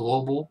in the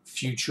global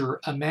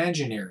future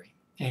imaginary,"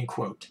 end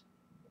quote.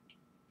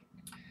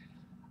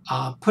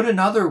 Put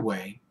another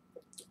way,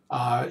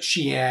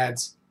 she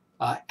adds,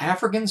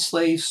 African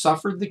slaves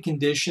suffered the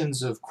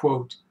conditions of,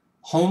 quote,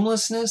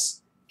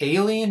 "homelessness,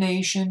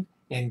 alienation,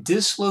 and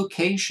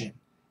dislocation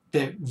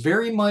that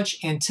very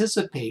much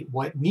anticipate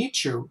what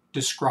Nietzsche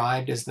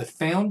described as the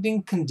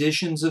founding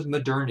conditions of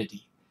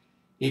modernity.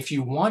 If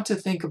you want to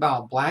think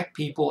about black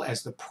people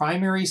as the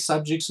primary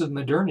subjects of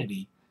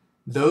modernity,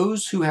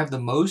 those who have the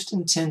most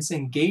intense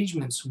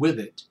engagements with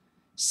it,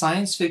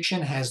 science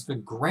fiction has the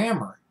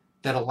grammar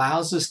that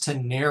allows us to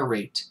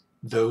narrate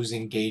those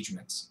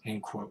engagements,"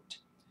 end quote.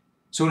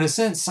 So in a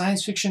sense,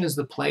 science fiction is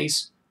the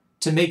place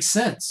to make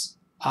sense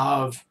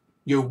of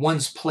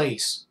one's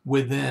place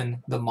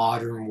within the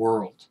modern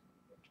world.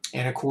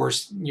 And of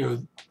course,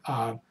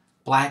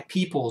 black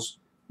peoples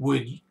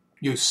would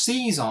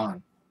seize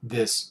on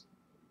this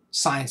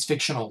science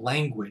fictional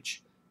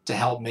language to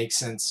help make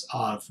sense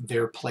of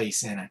their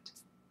place in it,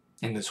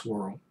 in this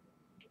world.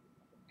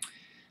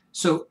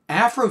 So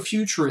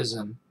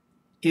Afrofuturism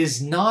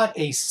is not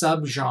a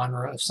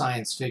subgenre of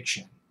science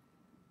fiction.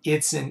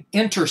 It's an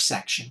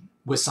intersection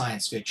with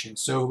science fiction.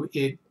 So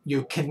it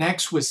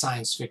connects with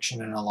science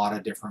fiction in a lot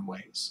of different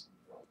ways.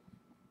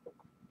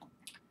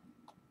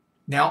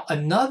 Now,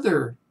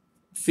 another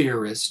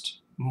theorist,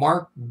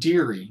 Mark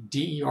Deary,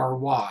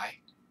 D-E-R-Y,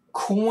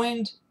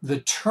 coined the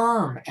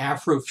term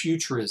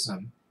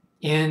Afrofuturism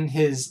in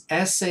his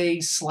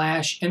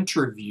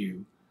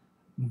essay/interview,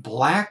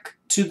 Black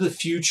to the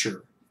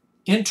Future,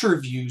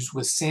 Interviews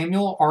with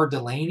Samuel R.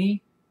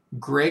 Delaney,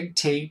 Greg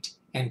Tate,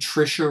 and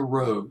Tricia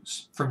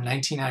Rose from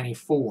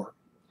 1994.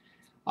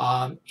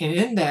 And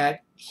in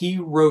that, he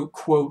wrote,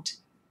 quote,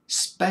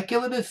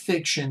 speculative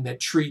fiction that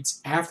treats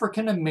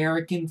African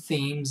American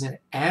themes and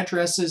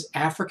addresses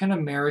African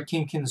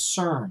American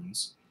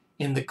concerns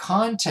in the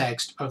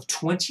context of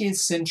 20th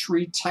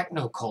century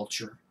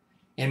technoculture,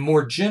 and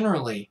more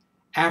generally,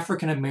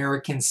 African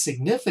American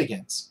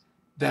significance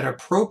that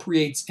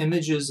appropriates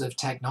images of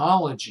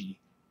technology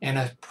and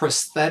a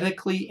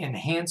prosthetically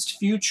enhanced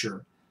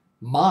future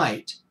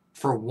might,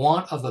 for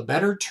want of a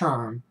better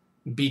term,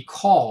 be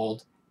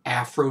called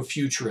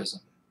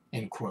Afrofuturism,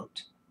 end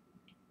quote.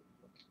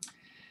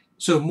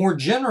 So more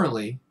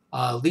generally,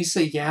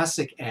 Lisa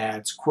Yasek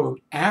adds,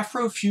 quote,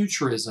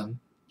 Afrofuturism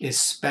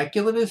is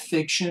speculative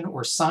fiction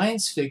or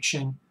science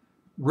fiction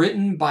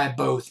written by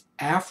both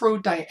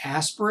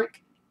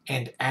Afro-diasporic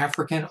and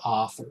African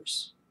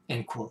authors,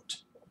 end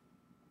quote.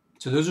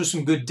 So those are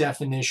some good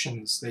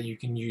definitions that you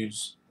can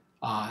use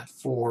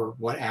for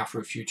what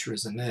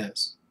Afrofuturism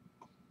is.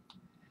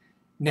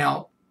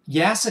 Now,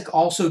 Yasek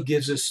also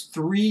gives us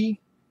 3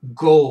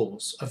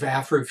 goals of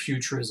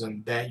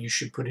Afrofuturism that you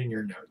should put in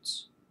your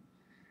notes.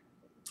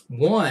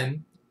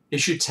 1,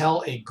 it should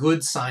tell a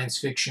good science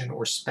fiction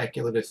or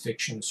speculative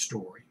fiction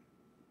story.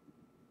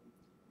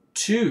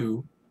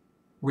 2,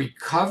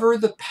 recover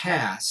the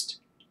past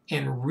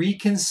and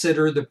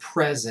reconsider the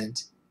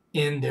present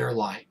in their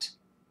light.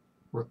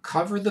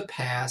 Recover the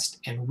past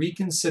and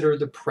reconsider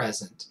the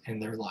present in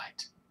their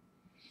light.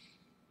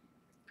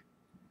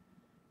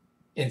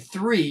 And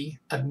 3,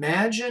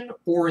 imagine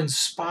or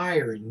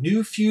inspire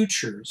new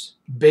futures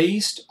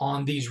based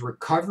on these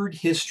recovered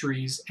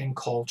histories and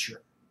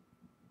culture.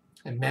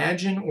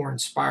 Imagine or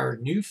inspire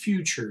new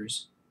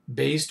futures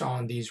based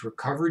on these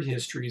recovered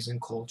histories and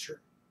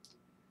culture.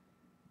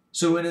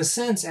 So in a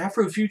sense,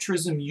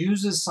 Afrofuturism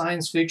uses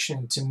science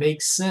fiction to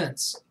make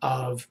sense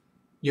of,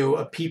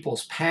 a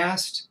people's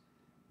past,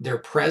 their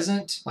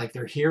present, like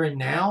their here and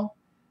now,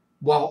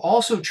 while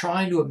also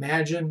trying to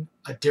imagine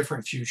a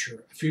different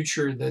future, a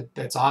future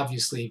that's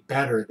obviously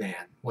better than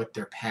what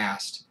their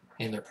past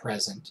and their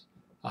present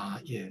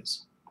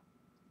is.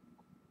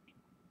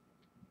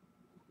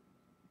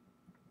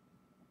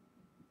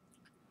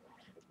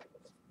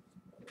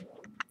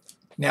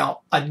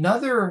 Now,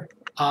 another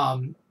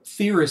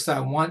theorist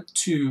I want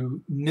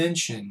to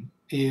mention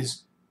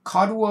is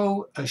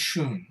Kodwo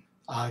Eshun,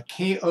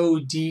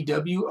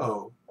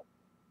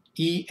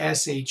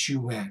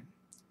 Kodwoeshun.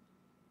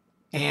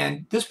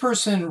 And this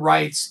person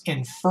writes,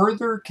 in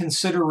further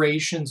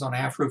considerations on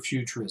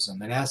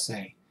Afrofuturism, an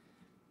essay,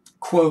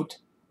 quote,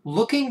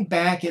 looking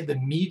back at the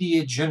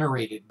media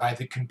generated by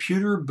the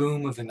computer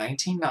boom of the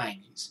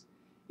 1990s,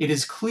 it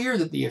is clear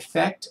that the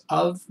effect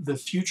of the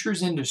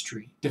futures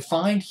industry,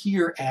 defined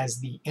here as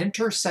the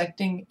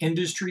intersecting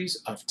industries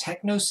of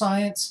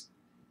technoscience,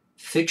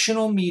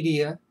 fictional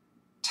media,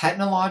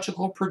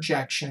 technological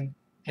projection,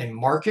 and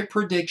market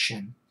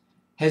prediction,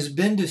 has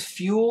been to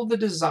fuel the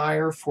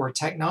desire for a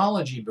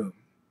technology boom.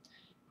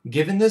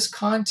 Given this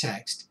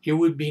context, it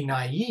would be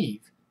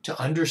naive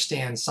to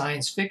understand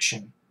science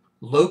fiction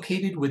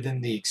located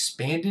within the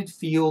expanded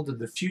field of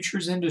the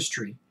futures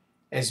industry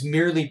as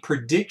merely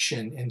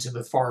prediction into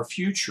the far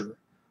future,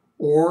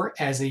 or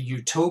as a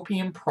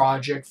utopian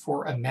project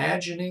for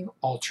imagining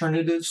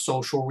alternative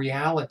social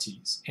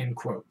realities, end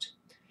quote.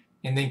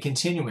 And then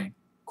continuing,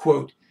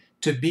 quote,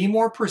 to be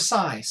more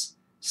precise,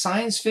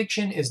 science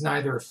fiction is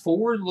neither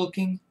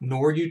forward-looking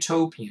nor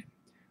utopian.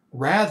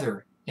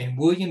 Rather, in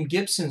William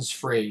Gibson's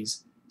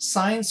phrase,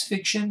 science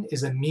fiction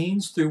is a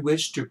means through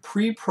which to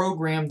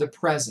pre-program the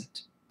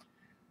present.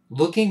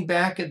 Looking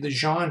back at the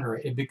genre,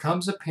 it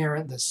becomes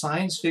apparent that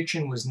science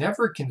fiction was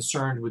never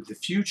concerned with the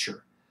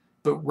future,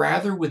 but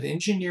rather with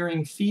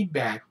engineering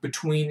feedback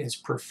between its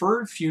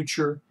preferred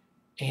future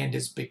and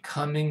its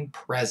becoming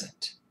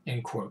present,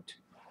 end quote.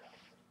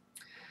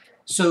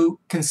 So,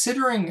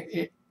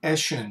 considering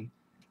Eshun,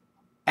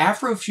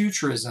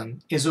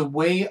 Afrofuturism is a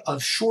way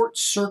of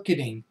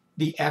short-circuiting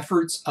the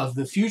efforts of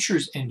the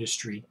futures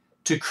industry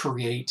to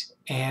create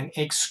an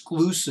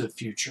exclusive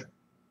future.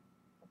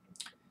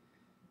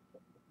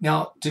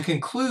 Now, to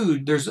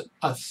conclude, there's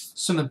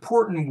some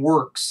important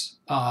works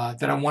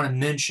that I want to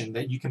mention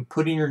that you can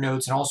put in your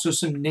notes, and also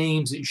some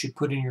names that you should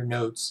put in your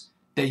notes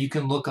that you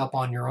can look up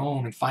on your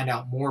own and find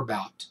out more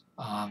about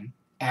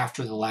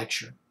after the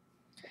lecture.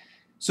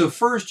 So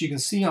first, you can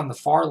see on the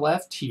far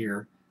left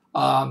here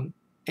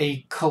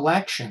a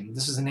collection.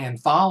 This is an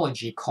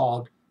anthology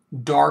called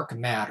Dark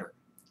Matter,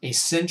 a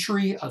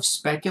century of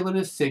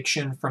speculative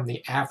fiction from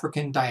the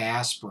African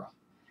diaspora.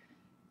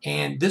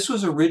 And this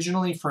was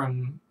originally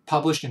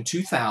published in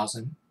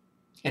 2000.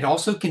 It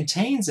also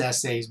contains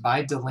essays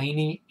by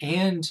Delaney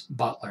and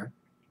Butler.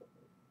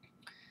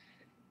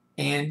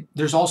 And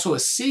there's also a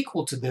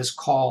sequel to this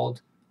called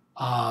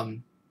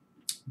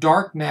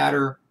Dark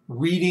Matter,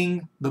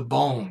 Reading the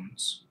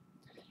Bones.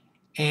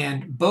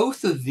 And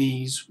both of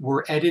these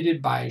were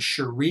edited by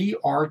Cherie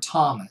R.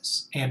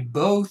 Thomas, and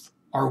both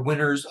are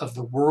winners of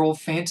the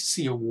World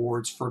Fantasy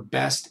Awards for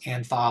Best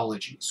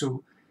Anthology.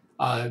 So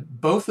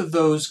both of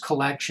those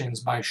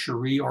collections by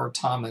Cherie R.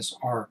 Thomas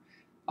are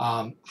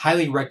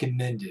highly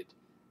recommended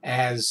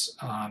as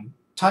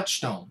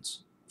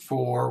touchstones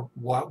for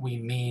what we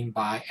mean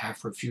by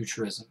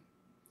Afrofuturism.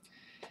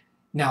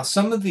 Now,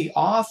 some of the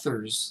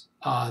authors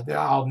that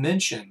I'll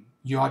mention,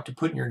 you ought to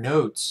put in your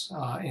notes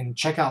and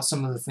check out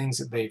some of the things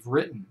that they've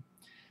written,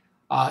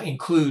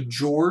 include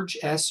George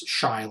S.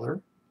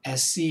 Schuyler,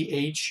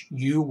 Schuyler.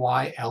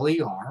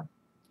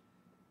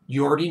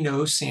 You already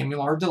know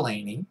Samuel R.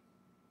 Delaney.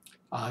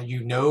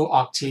 You know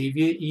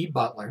Octavia E.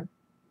 Butler.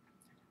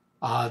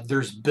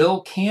 There's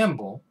Bill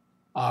Campbell,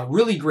 a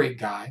really great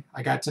guy.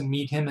 I got to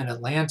meet him in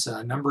Atlanta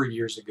a number of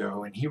years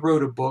ago, and he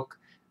wrote a book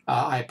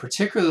I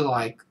particularly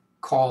like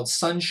called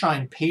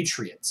Sunshine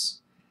Patriots.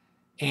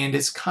 And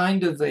it's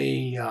kind of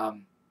a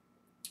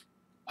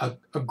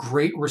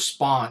great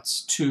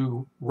response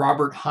to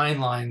Robert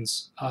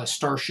Heinlein's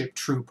Starship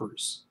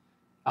Troopers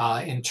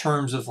in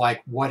terms of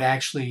like what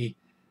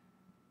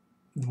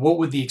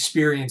would the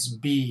experience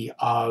be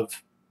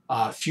of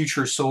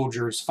future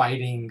soldiers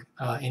fighting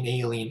an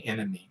alien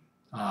enemy.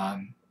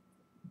 But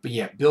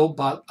yeah, Bill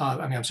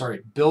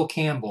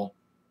Campbell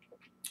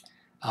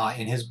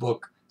in his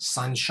book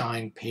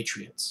Sunshine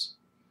Patriots.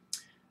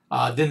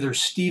 Then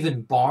there's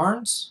Stephen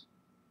Barnes,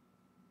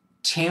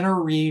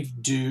 Tanner Reeve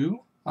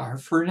Dew. Her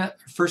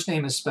first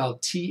name is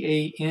spelled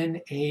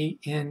Tananarive,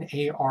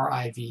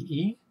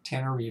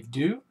 Tanner Reeve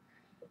Dew.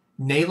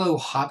 Nalo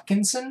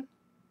Hopkinson,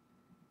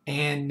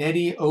 and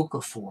Nnedi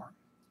Okorafor.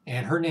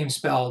 And her name's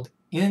spelled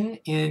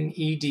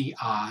Nnedi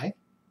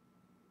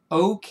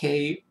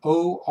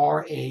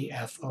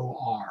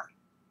Okorafor.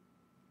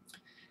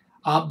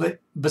 But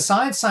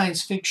besides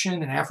science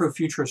fiction and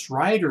Afrofuturist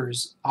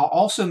writers, I'll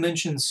also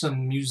mention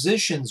some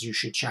musicians you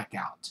should check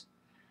out.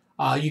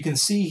 You can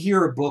see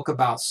here a book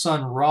about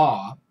Sun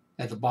Ra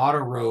at the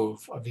bottom row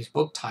of these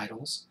book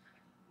titles.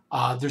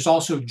 There's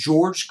also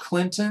George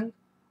Clinton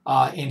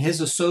and his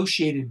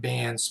associated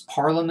bands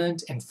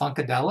Parliament and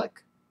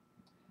Funkadelic.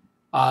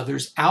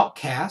 There's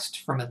Outkast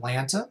from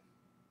Atlanta,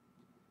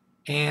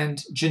 and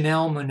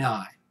Janelle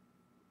Monáe,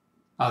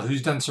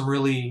 who's done some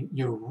really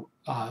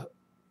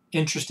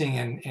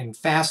interesting and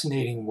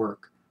fascinating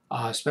work.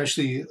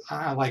 Especially,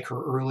 I like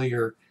her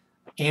earlier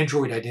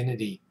Android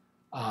Identity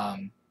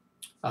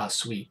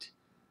suite.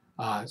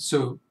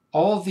 So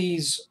all of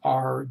these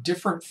are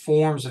different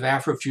forms of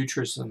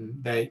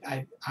Afrofuturism that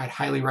I'd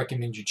highly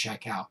recommend you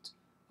check out.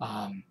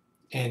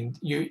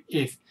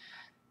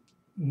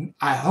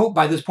 I hope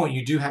by this point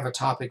you do have a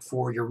topic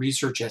for your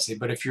research essay,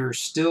 but if you're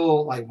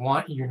still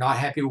you're not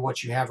happy with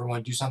what you have or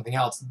want to do something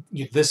else,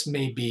 this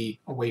may be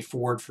a way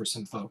forward for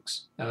some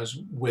folks. That was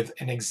with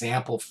an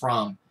example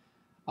from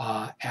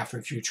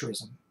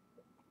Afrofuturism.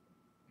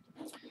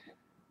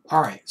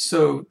 All right,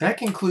 so that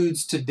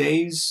concludes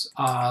today's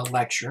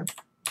lecture.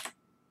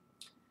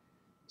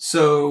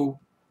 So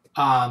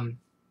some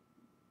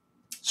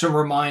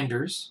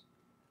reminders.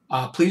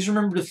 Please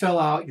remember to fill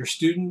out your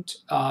student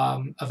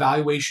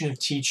evaluation of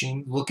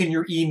teaching. Look in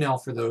your email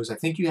for those. I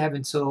think you have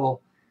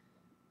until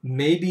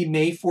maybe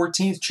May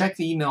 14th. Check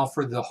the email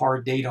for the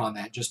hard date on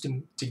that, just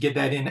to get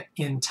that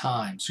in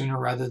time, sooner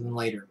rather than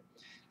later.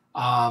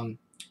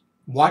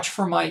 Watch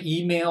for my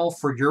email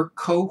for your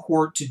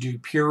cohort to do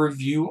peer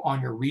review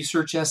on your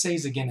research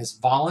essays. Again, it's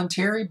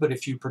voluntary, but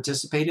if you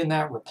participate in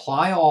that,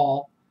 reply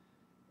all,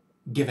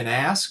 give an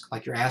ask,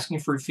 like you're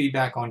asking for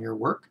feedback on your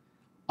work.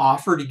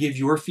 Offer to give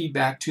your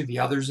feedback to the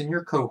others in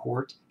your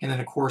cohort, and then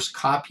of course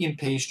copy and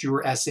paste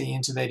your essay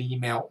into that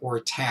email or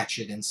attach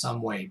it in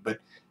some way. But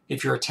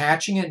if you're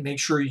attaching it, make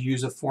sure you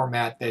use a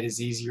format that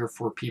is easier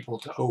for people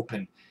to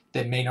open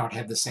that may not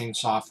have the same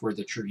software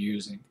that you're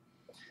using.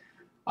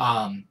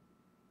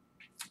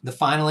 The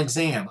final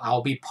exam,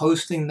 I'll be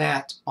posting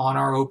that on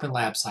our Open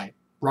Lab site.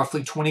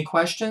 Roughly 20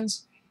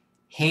 questions.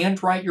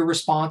 Handwrite your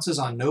responses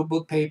on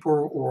notebook paper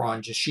or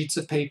on just sheets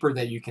of paper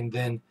that you can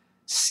then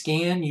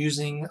scan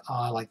using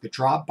like the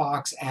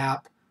Dropbox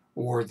app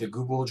or the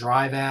Google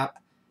Drive app,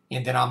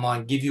 and then I'm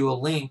going to give you a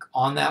link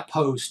on that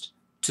post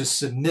to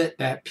submit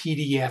that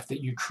PDF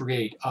that you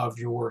create of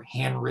your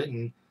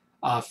handwritten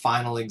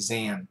final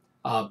exam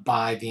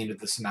by the end of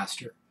the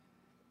semester.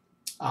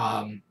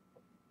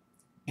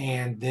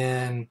 And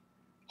then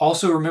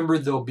also remember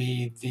there'll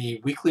be the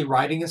weekly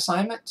writing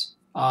assignment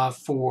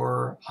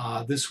for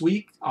this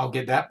week. I'll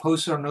get that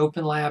posted on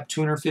Open Lab,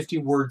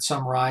 250-word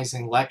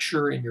summarizing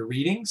lecture in your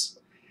readings.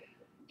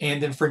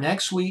 And then for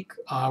next week,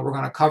 we're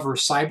going to cover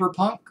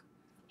cyberpunk.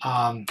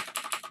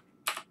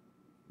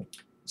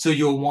 So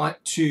you'll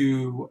want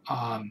to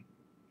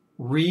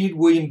read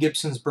William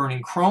Gibson's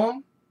Burning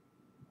Chrome.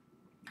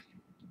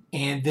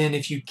 And then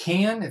if you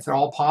can, if at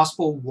all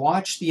possible,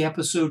 watch the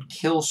episode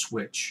Kill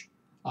Switch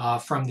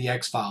from the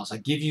X-Files. I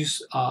give you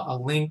a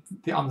link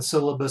on the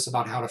syllabus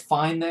about how to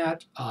find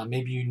that.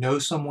 Maybe you know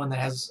someone that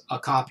has a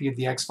copy of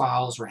the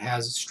X-Files or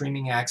has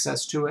streaming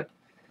access to it.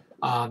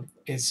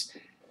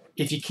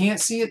 If you can't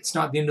see it, it's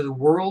not the end of the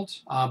world,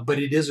 but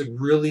it is a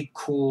really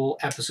cool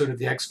episode of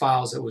the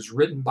X-Files that was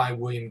written by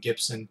William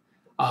Gibson,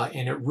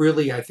 and it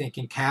really, I think,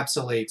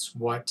 encapsulates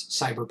what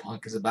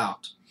cyberpunk is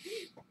about.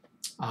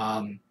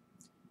 And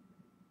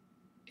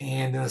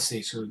let's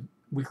see, so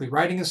weekly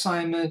writing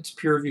assignment,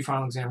 peer review,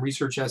 final exam,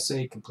 research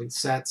essay, complete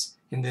sets,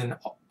 and then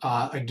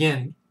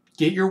again,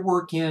 get your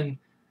work in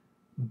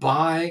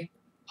by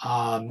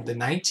the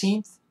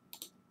 19th,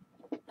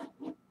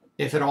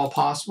 if at all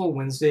possible,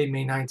 Wednesday,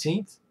 May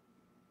 19th.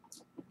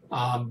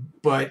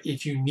 But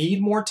if you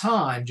need more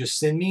time, just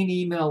send me an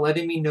email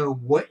letting me know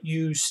what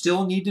you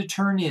still need to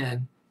turn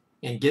in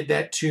and get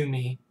that to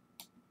me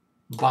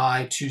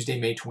by Tuesday,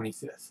 May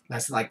 25th.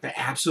 That's like the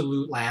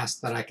absolute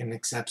last that I can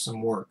accept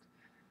some work.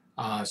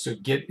 So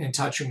get in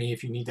touch with me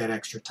if you need that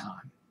extra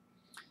time.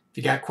 If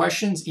you got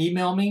questions,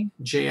 email me,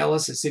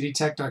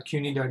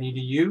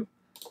 jellis@citytech.cuny.edu.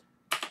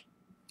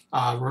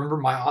 Remember,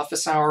 my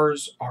office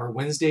hours are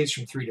Wednesdays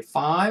from 3 to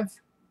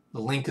 5.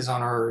 The link is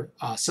on our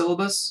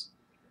syllabus.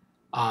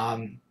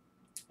 And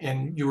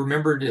you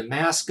remember to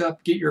mask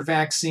up, get your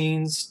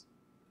vaccines,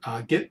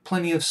 get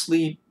plenty of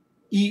sleep,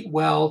 eat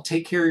well,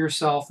 take care of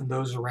yourself and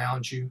those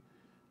around you,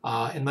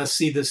 and let's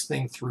see this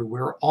thing through.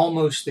 We're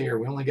almost there.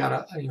 We only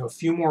got a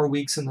few more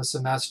weeks in the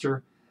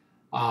semester,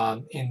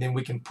 and then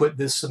we can put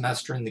this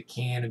semester in the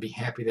can and be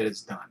happy that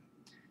it's done.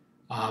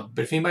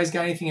 But if anybody's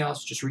got anything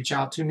else, just reach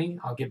out to me.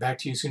 I'll get back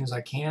to you as soon as I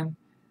can.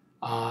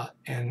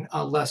 And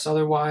unless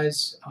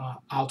otherwise,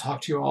 I'll talk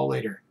to you all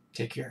later.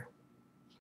 Take care.